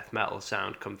of a death metal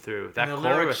sound come through. That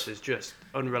chorus is just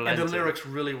unrelenting. And the lyrics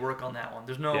really work on that one.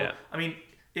 There's no, I mean,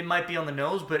 it might be on the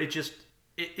nose, but it just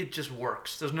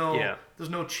works. There's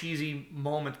no cheesy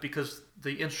moments because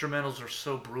the instrumentals are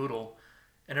so brutal,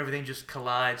 and everything just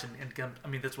collides. And I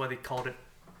mean, that's why they called it.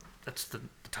 That's the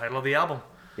title of the album.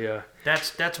 Yeah.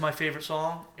 That's my favorite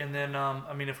song. And then,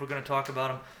 I mean, if we're gonna talk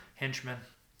about them, Henchmen.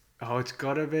 Oh, it's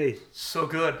gotta be so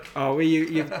good. Oh, well,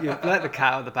 you've let the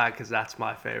cat out of the bag, because that's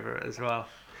my favorite as well.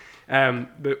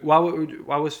 But while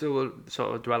we still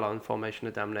sort of dwell on Formation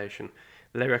of Damnation,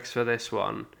 lyrics for this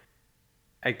one,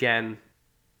 again,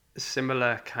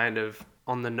 similar kind of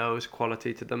on the nose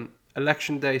quality to them.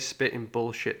 Election day spitting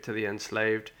bullshit to the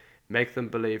enslaved, make them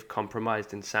believe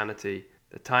compromised insanity.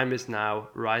 The time is now,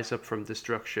 rise up from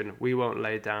destruction. We won't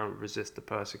lay down, resist the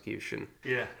persecution.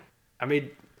 Yeah. I mean,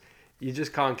 you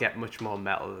just can't get much more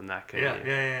metal than that, can you?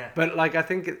 Yeah. But like, I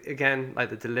think again,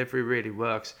 like the delivery really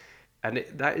works, and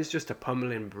that is just a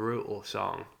pummeling, brutal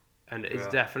song, and it's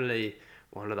definitely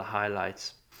one of the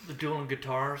highlights. The dueling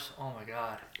guitars, oh my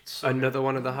god! It's so Another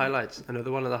one of the highlights.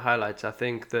 I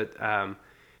think that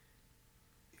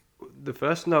the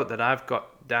first note that I've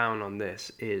got down on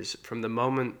this is from the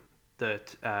moment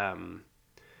that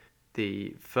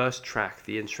the first track,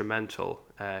 the instrumental,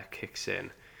 kicks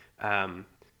in.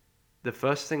 The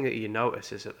first thing that you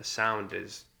notice is that the sound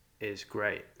is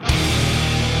great.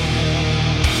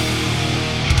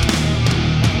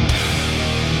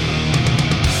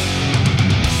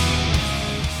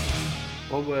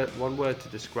 One word to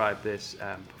describe this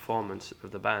performance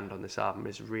of the band on this album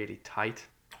is really tight.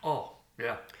 Oh,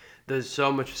 yeah. There's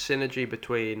so much synergy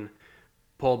between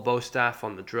Paul Bostaff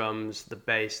on the drums, the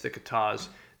bass, the guitars.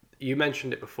 You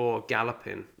mentioned it before,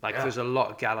 galloping. There's a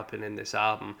lot of galloping in this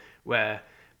album where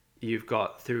you've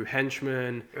got through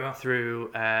Henchman,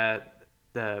 through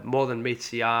the More Than Meets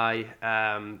the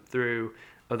Eye, through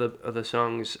other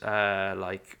songs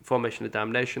like Formation of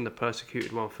Damnation, The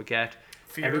Persecuted Won't Forget.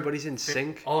 Fear. Everybody's in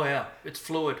sync. Oh yeah, it's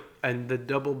fluid. And the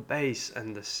double bass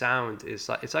and the sound is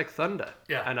it's like thunder.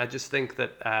 Yeah. And I just think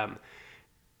that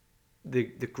the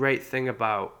great thing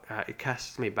about it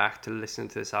casts me back to listening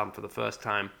to this album for the first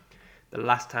time. The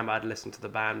last time I'd listened to the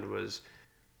band was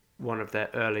one of their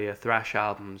earlier thrash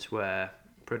albums where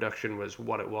production was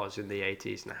what it was in the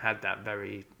 80s and it had that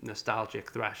very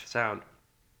nostalgic thrash sound.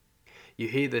 You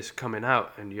hear this coming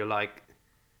out and you're like,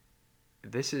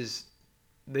 this is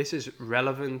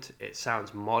relevant, it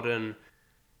sounds modern,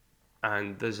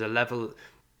 and there's a level,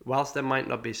 whilst there might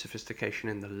not be sophistication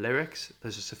in the lyrics,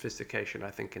 there's a sophistication,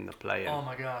 I think, in the playing. Oh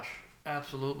my gosh,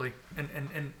 absolutely.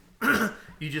 And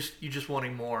you just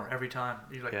wanting more every time.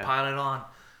 You pile it on.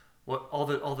 What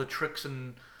all the tricks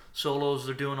and solos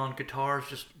they're doing on guitars,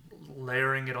 just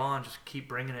layering it on, just keep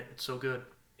bringing it. It's so good.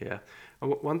 Yeah.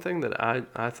 One thing that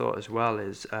I thought as well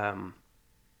is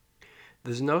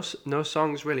there's no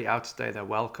songs really outstay their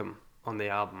welcome on the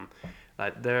album.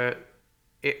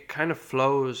 It kind of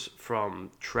flows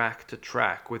from track to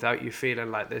track without you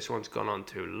feeling like this one's gone on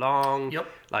too long. Yep.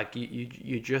 Like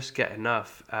you just get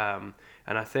enough. And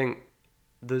I think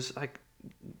there's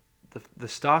the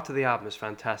start of the album is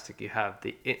fantastic. You have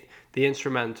the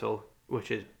instrumental,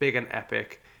 which is big and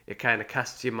epic. It kind of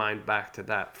casts your mind back to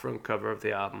that front cover of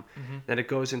the album. Mm-hmm. Then it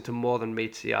goes into More Than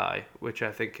Meets the Eye, which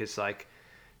I think is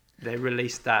they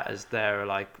released that as their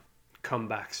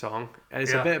comeback song. And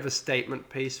it's a bit of a statement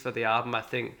piece for the album. I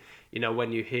think,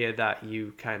 when you hear that,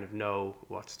 you kind of know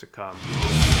what's to come.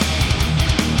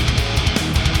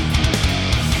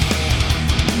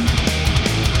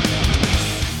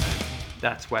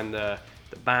 That's when the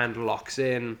band locks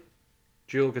in,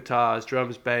 dual guitars,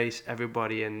 drums, bass,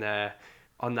 everybody in there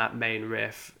on that main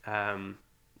riff, and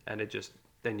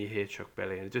then you hear Chuck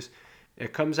Billy, and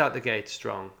it comes out the gate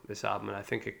strong, this album, and I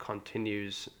think it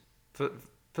continues for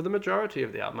the majority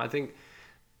of the album. I think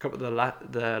a couple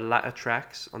of the latter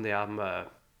tracks on the album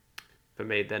for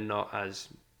me, they're not as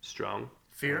strong.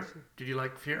 Fear? Did you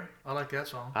like Fear? I like that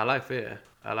song. I like Fear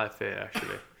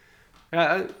actually.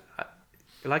 Yeah,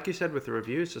 like you said with the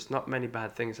reviews, there's not many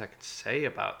bad things I can say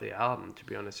about the album, to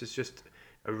be honest. It's just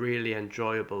a really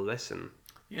enjoyable listen.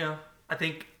 Yeah, I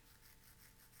think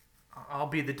I'll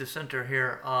be the dissenter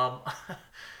here.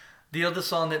 The other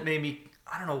song that made me,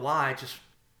 I don't know why,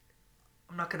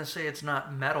 I'm not going to say it's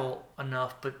not metal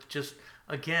enough, but just,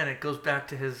 again, it goes back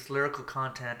to his lyrical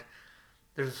content.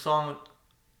 There's a song,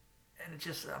 and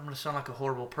I'm going to sound like a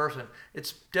horrible person.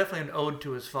 It's definitely an ode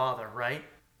to his father, right?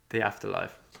 The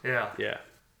Afterlife. Yeah. Yeah.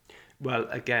 Well,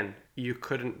 again, you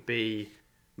couldn't be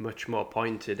much more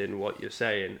pointed in what you're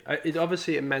saying. It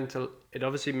obviously means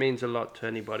a lot to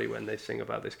anybody when they sing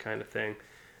about this kind of thing,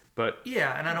 but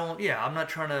yeah, and I'm not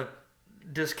trying to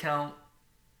discount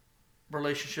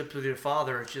relationships with your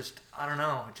father. It's just, I don't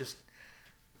know,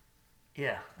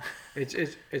 yeah.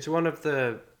 It's one of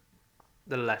the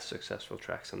less successful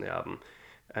tracks on the album,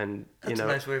 and that's a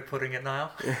nice way of putting it,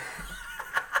 Niall.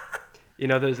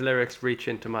 Those lyrics, reach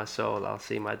into my soul, I'll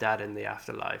see my dad in the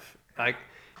afterlife.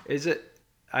 Is it?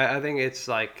 I think it's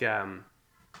I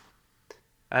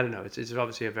don't know. It's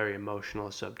obviously a very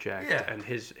emotional subject, and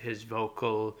his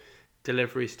vocal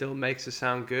delivery still makes it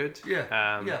sound good.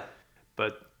 Yeah.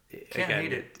 But Can't again,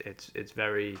 hate it. It's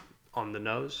very on the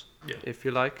nose, yeah. if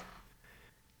you like.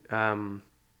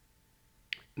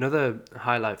 Another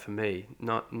highlight for me,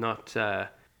 not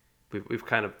we've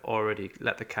kind of already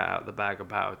let the cat out of the bag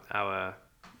about our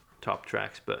top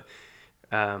tracks, but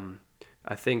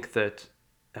I think that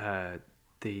I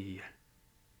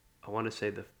want to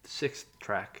say the sixth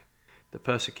track, The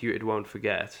Persecuted Won't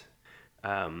Forget,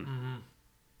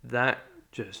 that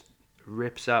just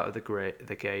rips out of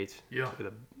the gate with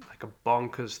a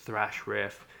bonkers thrash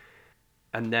riff,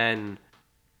 and then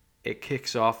it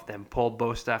kicks off. Then Paul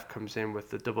Bostaff comes in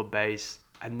with the double bass,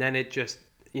 and then it just,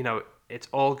 it's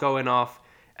all going off,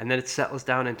 and then it settles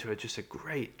down into just a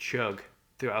great chug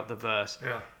throughout the verse.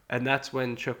 Yeah. And that's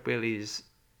when Chuck Billy's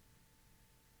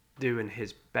doing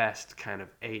his best kind of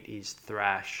 80s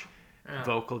thrash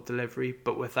vocal delivery,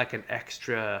 but with an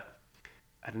extra,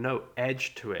 I don't know,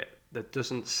 edge to it that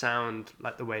doesn't sound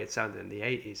like the way it sounded in the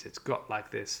 80s. It's got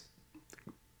this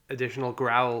additional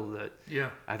growl that Yeah.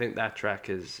 I think that track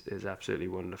is absolutely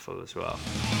wonderful as well.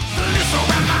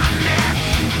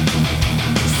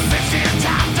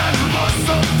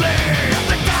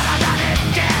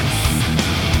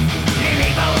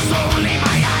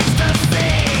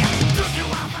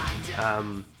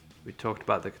 We talked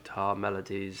about the guitar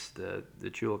melodies, the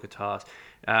dual guitars.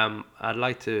 I'd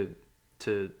like to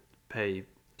pay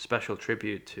special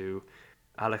tribute to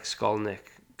Alex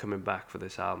Skolnick coming back for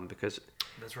this album, because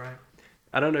That's right.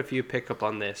 I don't know if you pick up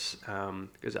on this,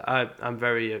 because I'm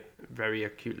very, very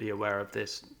acutely aware of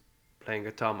this playing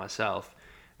guitar myself.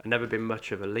 I've never been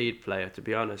much of a lead player, to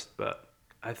be honest, but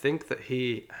I think that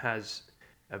he has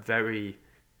a very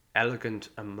elegant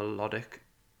and melodic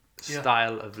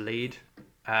style of lead.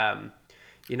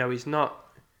 He's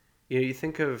not, you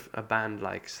think of a band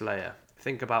like Slayer,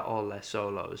 think about all their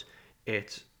solos.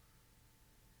 It's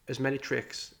as many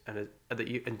tricks and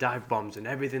dive bombs and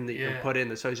everything that you can put in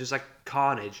there. So it's just like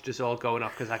carnage, just all going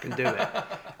off because I can do it.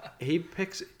 He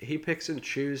picks and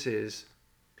chooses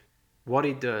what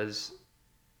he does.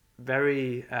 He's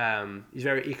very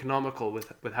economical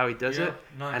with how he does it.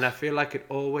 Nice. And I feel like it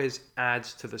always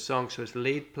adds to the song. So his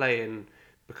lead playing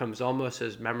becomes almost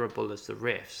as memorable as the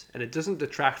riffs, and it doesn't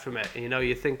detract from it. And,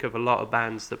 you think of a lot of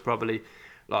bands that probably,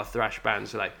 a lot of thrash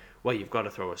bands are like, well, you've got to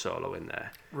throw a solo in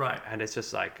there. Right. And it's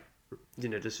just like,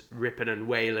 just ripping and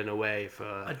wailing away for...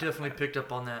 I definitely picked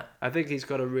up on that. I think he's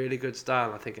got a really good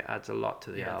style. I think it adds a lot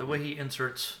to the album. The way he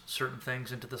inserts certain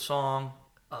things into the song,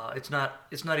 it's not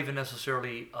even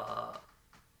necessarily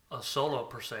a solo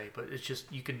per se, but it's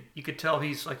just you could tell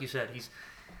he's, like you said,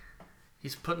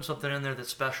 he's putting something in there that's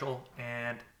special,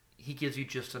 and he gives you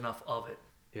just enough of it.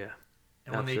 Yeah.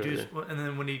 And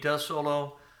when he does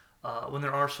solo, when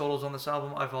there are solos on this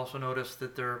album, I've also noticed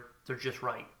that they're just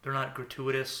right. They're not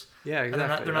gratuitous. Yeah,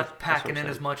 exactly. And they're not packing in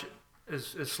as much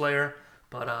as Slayer,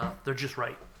 but they're just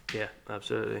right. Yeah,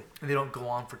 absolutely. And they don't go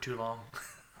on for too long.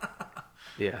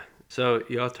 Yeah. So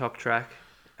your top track,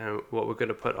 and what we're going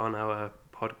to put on our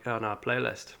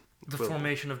playlist. The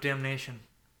Formation of Damnation.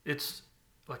 It's,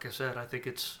 like I said, I think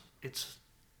it's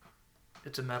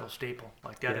a metal staple.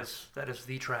 Like that is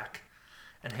the track.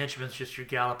 And Henchman's just your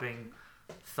galloping,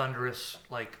 thunderous,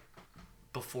 like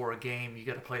before a game, you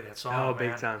got to play that song. Oh,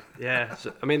 man. big time. Yeah.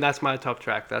 So, that's my top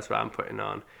track. That's what I'm putting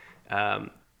on.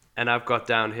 And I've got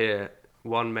down here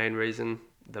one main reason,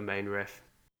 the main riff.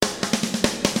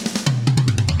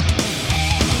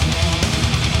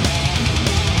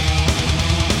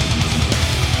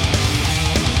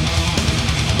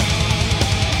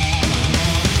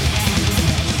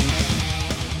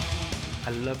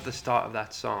 I love the start of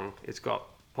that song. It's got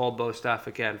Paul Bostaff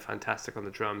again, fantastic on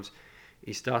the drums.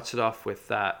 He starts it off with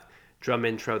that drum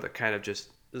intro that kind of just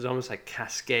is almost like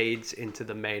cascades into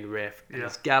the main riff. And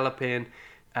it's galloping,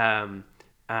 and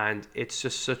it's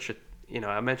just such a,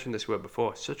 I mentioned this word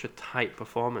before, such a tight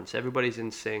performance. Everybody's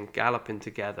in sync, galloping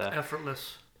together.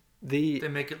 Effortless. They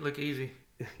make it look easy.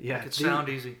 Yeah, make it sound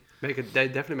easy. They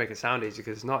definitely make it sound easy,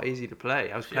 because it's not easy to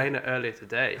play. I was playing it earlier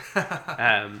today.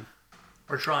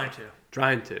 Or trying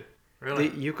to. Really?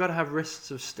 You've got to have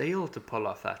wrists of steel to pull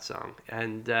off that song.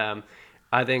 And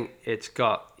I think it's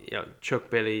got, Chuck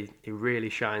Billy, he really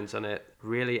shines on it.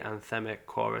 Really anthemic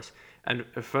chorus. And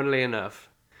funnily enough,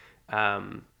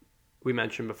 we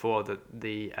mentioned before that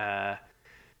the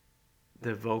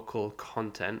vocal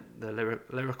content, the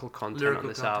lyrical content on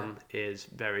this album is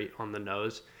very on the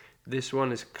nose. This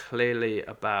one is clearly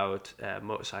about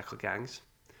motorcycle gangs.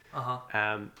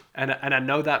 And I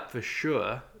know that for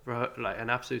sure, like an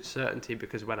absolute certainty,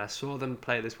 because when I saw them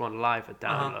play this one live at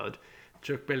Download,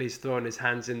 Chuck Billy's throwing his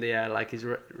hands in the air like he's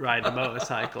riding a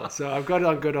motorcycle. So I've got it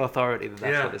on good authority that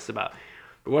that's what it's about.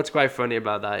 But what's quite funny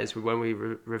about that is when we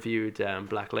reviewed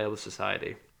Black Label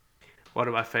Society, one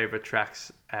of my favorite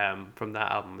tracks from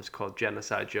that album was called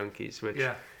Genocide Junkies, which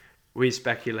we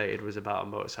speculated was about a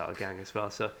motorcycle gang as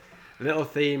well. So little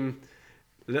theme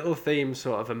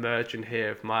sort of emerging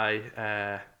here of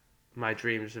my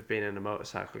dreams of being in a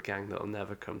motorcycle gang that'll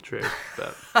never come true.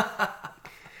 But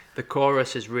the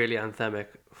chorus is really anthemic.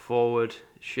 Forward,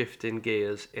 shifting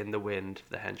gears in the wind,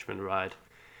 the henchman ride.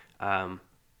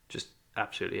 Just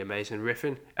absolutely amazing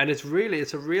riffing. And it's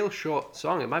a real short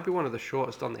song. It might be one of the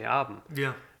shortest on the album.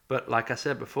 Yeah. But like I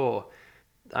said before,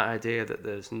 that idea that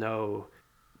there's no...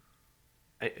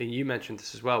 And you mentioned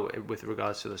this as well with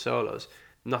regards to the solos.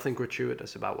 Nothing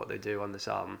gratuitous about what they do on this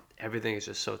album. Everything is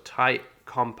just so tight,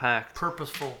 compact,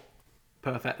 purposeful,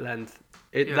 perfect length.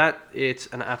 It's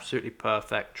an absolutely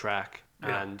perfect track,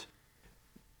 and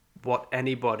what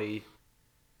anybody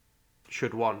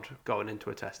should want going into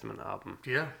a Testament album.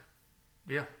 Yeah.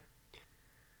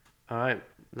 All right,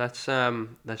 let's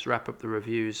wrap up the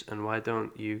reviews, and why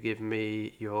don't you give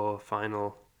me your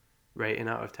final rating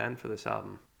out of 10 for this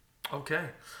album? Okay.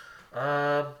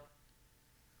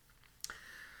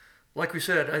 Like we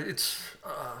said, it's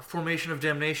Formation of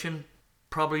Damnation,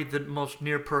 probably the most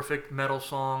near perfect metal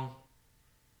song.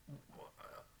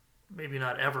 Maybe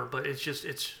not ever, but it's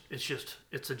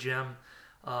a gem.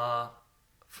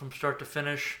 From start to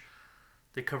finish,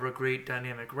 they cover a great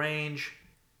dynamic range.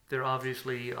 They're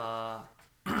obviously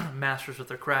masters of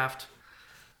their craft.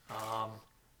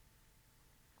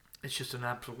 It's just an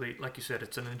absolutely, like you said,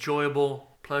 it's an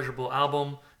enjoyable, pleasurable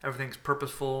album. Everything's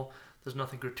purposeful. There's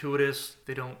nothing gratuitous.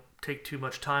 They don't take too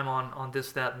much time on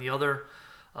this, that, and the other.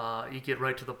 You get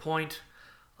right to the point.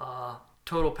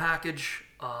 Total package.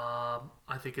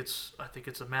 I think it's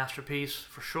a masterpiece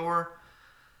for sure.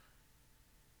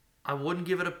 I wouldn't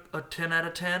give it a 10 out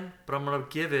of 10, but I'm gonna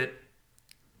give it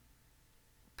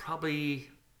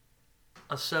probably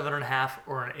a 7.5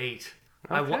 or an 8.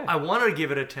 Okay. I wanted to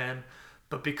give it a 10,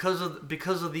 but because of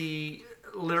the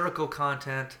lyrical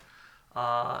content,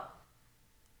 I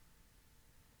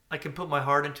can put my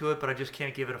heart into it, but I just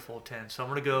can't give it a full 10. So I'm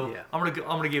gonna go. Yeah. I'm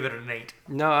gonna give it an 8.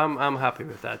 No, I'm happy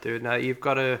with that, dude. Now you've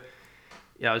got to.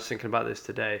 Yeah, I was thinking about this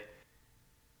today.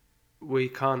 We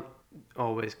can't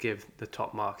always give the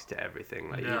top marks to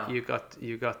everything. Like you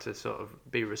got to sort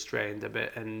of be restrained a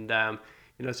bit, and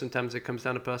sometimes it comes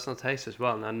down to personal taste as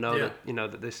well. And I know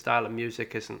that this style of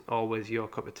music isn't always your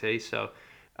cup of tea. So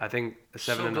I think a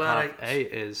 7.5,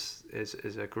 8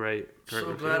 is a great so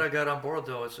review. Glad I got on board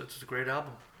though. It's a great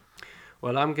album.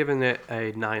 Well, I'm giving it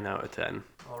a 9 out of 10.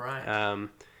 All right.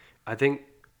 I think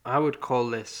I would call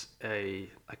this a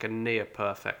near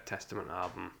perfect Testament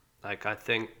album. Like, I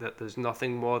think that there's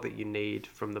nothing more that you need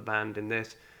from the band in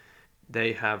this.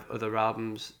 They have other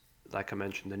albums, like I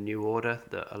mentioned, The New Order,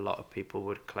 that a lot of people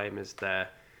would claim as their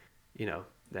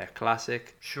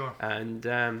classic. Sure.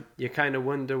 And you kind of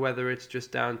wonder whether it's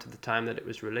just down to the time that it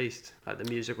was released. Like, the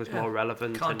music was more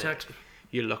relevant. Context.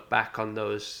 You look back on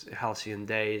those halcyon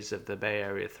days of the Bay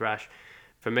Area thrash.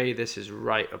 For me, this is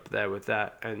right up there with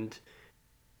that. And,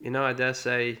 I dare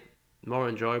say, more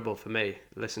enjoyable for me.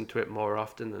 Listen to it more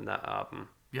often than that album.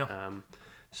 Yeah.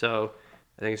 So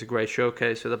I think it's a great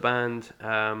showcase for the band.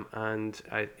 And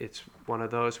it's one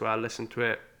of those where I listen to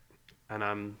it and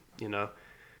I'm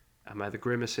either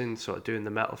grimacing, sort of doing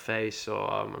the metal face,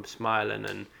 or I'm smiling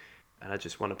and I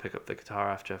just want to pick up the guitar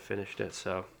after I've finished it.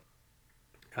 So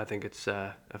I think it's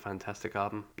a fantastic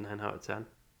album. 9 out of 10.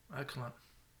 Excellent.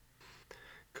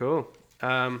 Cool.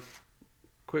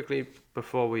 Quickly,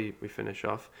 before we finish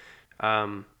off, got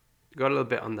a little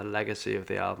bit on the legacy of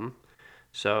the album.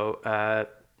 So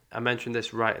I mentioned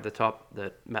this right at the top,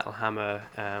 that Metal Hammer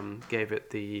gave it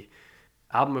the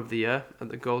Album of the Year at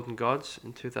the Golden Gods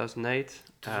in 2008.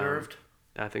 Deserved.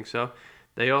 I think so.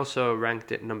 They also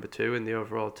ranked it number 2 in the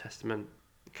overall Testament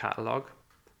catalogue,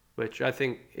 which I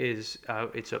think is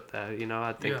it's up there.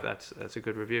 I think that's a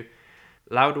good review.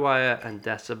 Loudwire and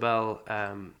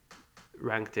Decibel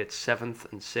ranked it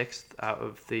 7th and 6th out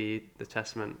of the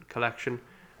Testament collection,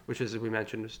 which, as we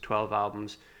mentioned, is 12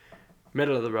 albums,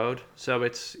 middle of the road. So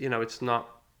it's it's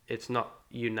not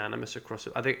unanimous across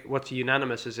it. I think what's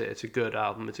unanimous is it's a good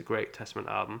album. It's a great Testament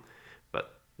album,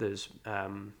 but there's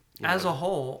as a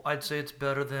whole, I'd say it's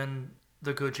better than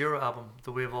the Gojira album,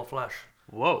 The Way of All Flesh.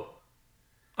 Whoa.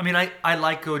 I mean, I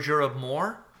like Gojira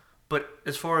more, but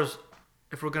as far as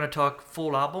if we're going to talk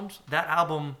full albums, that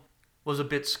album was a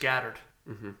bit scattered.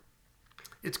 Mm-hmm.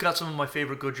 It's got some of my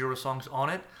favorite Gojira songs on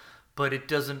it, but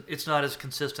it's not as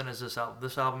consistent as this album.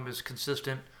 This album is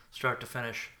consistent start to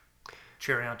finish,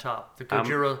 cherry on top. The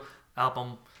Gojira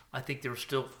album, I think they're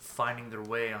still finding their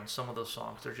way on some of those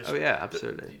songs. They're just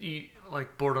absolutely.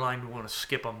 Like borderline, we want to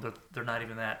skip them. They're not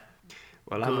even that.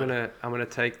 Well, good. I'm gonna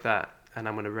take that and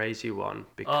I'm gonna raise you one,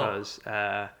 because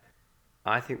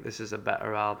I think this is a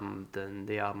better album than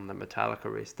the album that Metallica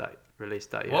released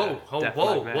that year.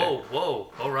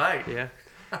 Whoa! All right. Yeah.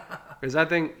 Because I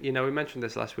think, we mentioned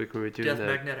this last week when we were doing Death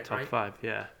Magnetic, top right? 5.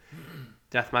 Yeah.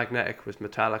 Death Magnetic was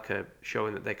Metallica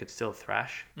showing that they could still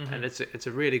thrash, and it's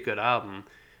a really good album.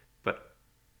 But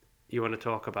you want to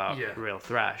talk about real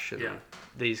thrash, and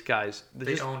these guys,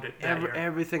 they owned it.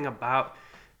 Everything about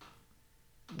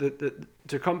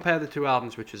to compare the two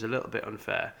albums, which is a little bit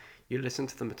unfair. You listen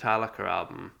to the Metallica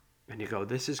album and you go,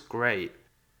 "This is great,"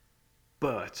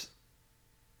 but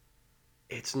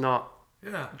it's not.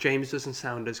 Yeah. James doesn't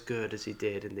sound as good as he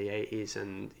did in the 80s,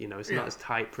 and it's not as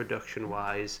tight production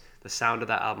wise. The sound of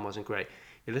that album wasn't great.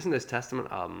 You listen to this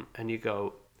Testament album and you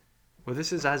go, well,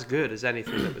 this is as good as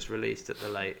anything that was released at the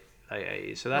late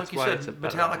AAE. So that's like you why said, it's a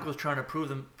better Metallica album. was trying to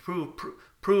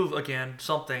prove again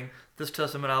something. This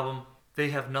Testament album, they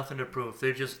have nothing to prove.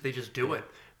 They just do it.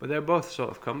 But they're both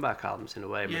sort of comeback albums in a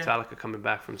way. Yeah. Metallica coming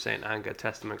back from Saint Anger,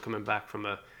 Testament coming back from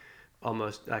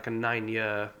almost like a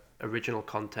 9-year original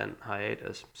content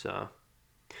hiatus. So,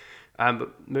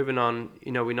 but moving on,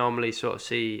 we normally sort of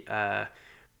see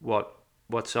what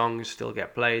songs still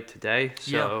get played today.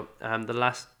 So, the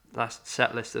last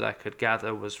set list that I could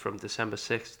gather was from December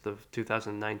 6th of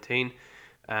 2019.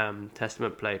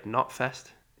 Testament played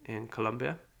Knotfest in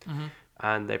Colombia. Mm-hmm.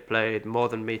 And they played More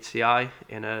Than Meets the Eye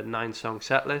in a 9-song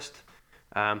set list.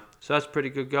 So that's pretty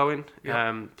good going. Yep.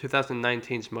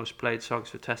 2019's most played songs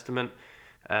for Testament.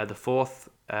 The fourth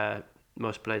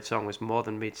most played song was More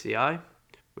Than Meets the Eye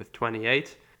with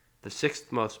 28. The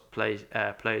sixth most played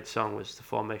song was The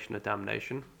Formation of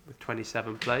Damnation with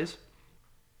 27 plays.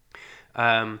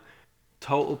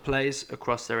 Total plays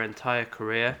across their entire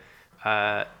career.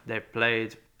 They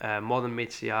played More Than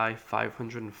Meets the Eye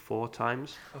 504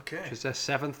 times, which is their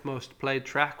 7th most played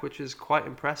track, which is quite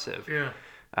impressive. Yeah.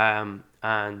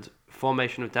 And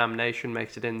Formation of Damnation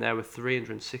makes it in there with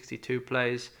 362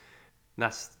 plays. And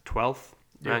that's 12th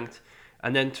ranked.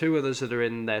 And then two others that are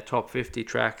in their top 50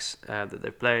 tracks that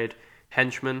they've played: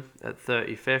 Henchman at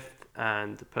 35th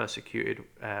and Persecuted,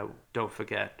 Won't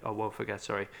Forget,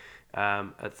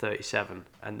 at 37.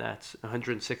 And that's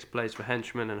 106 plays for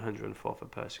Henchman and 104 for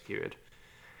Persecuted.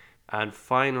 And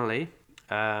finally,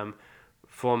 the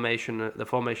Formation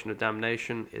of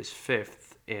Damnation is 5th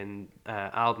in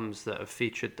albums that have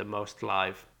featured the most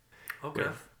live.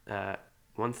 Okay. With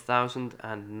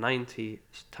 1,090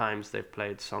 times they've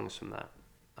played songs from that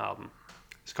album.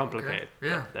 It's complicated. Okay.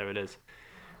 Yeah. There it is.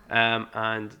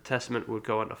 And Testament would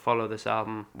go on to follow this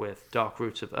album with Dark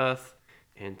Roots of Earth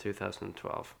in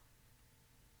 2012.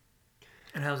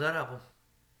 And how's that album?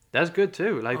 That's good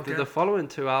too. Like the following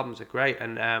two albums are great,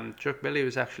 and Chuck Billy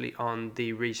was actually on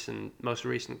the most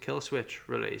recent Killswitch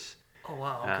release. Oh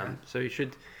wow! Okay. So you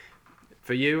should,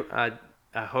 for you, I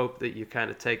hope that you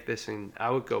kind of take this, and I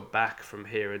would go back from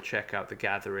here and check out The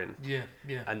Gathering. Yeah.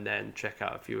 And then check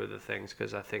out a few other things,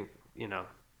 because I think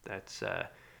that's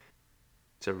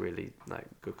it's a really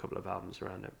good couple of albums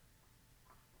around it.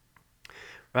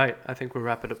 Right, I think we'll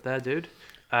wrap it up there, dude.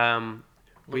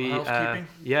 Housekeeping?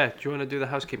 Do you want to do the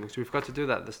housekeeping? So we've got to do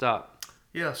that at the start.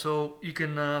 Yeah, so you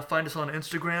can find us on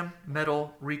Instagram,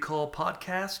 Metal Recall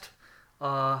Podcast,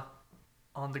 on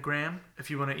the gram. If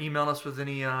you want to email us with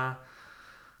any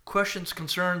questions,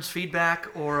 concerns, feedback,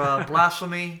 or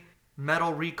blasphemy,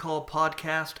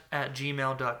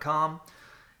 metalrecallpodcast@gmail.com.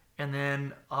 And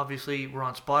then obviously we're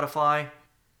on Spotify.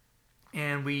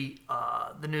 And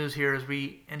the news here is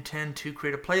we intend to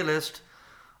create a playlist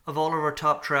of all of our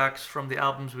top tracks from the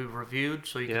albums we've reviewed,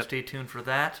 so you can stay tuned for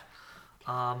that.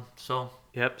 So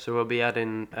we'll be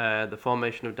adding The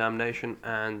Formation of Damnation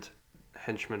and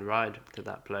Henchman Ride to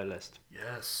that playlist.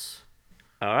 Yes.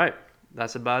 All right,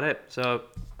 that's about it. So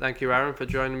thank you, Aaron, for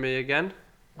joining me again.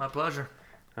 My pleasure.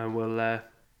 And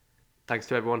thanks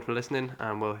to everyone for listening,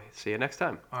 and we'll see you next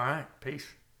time. All right,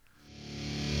 peace.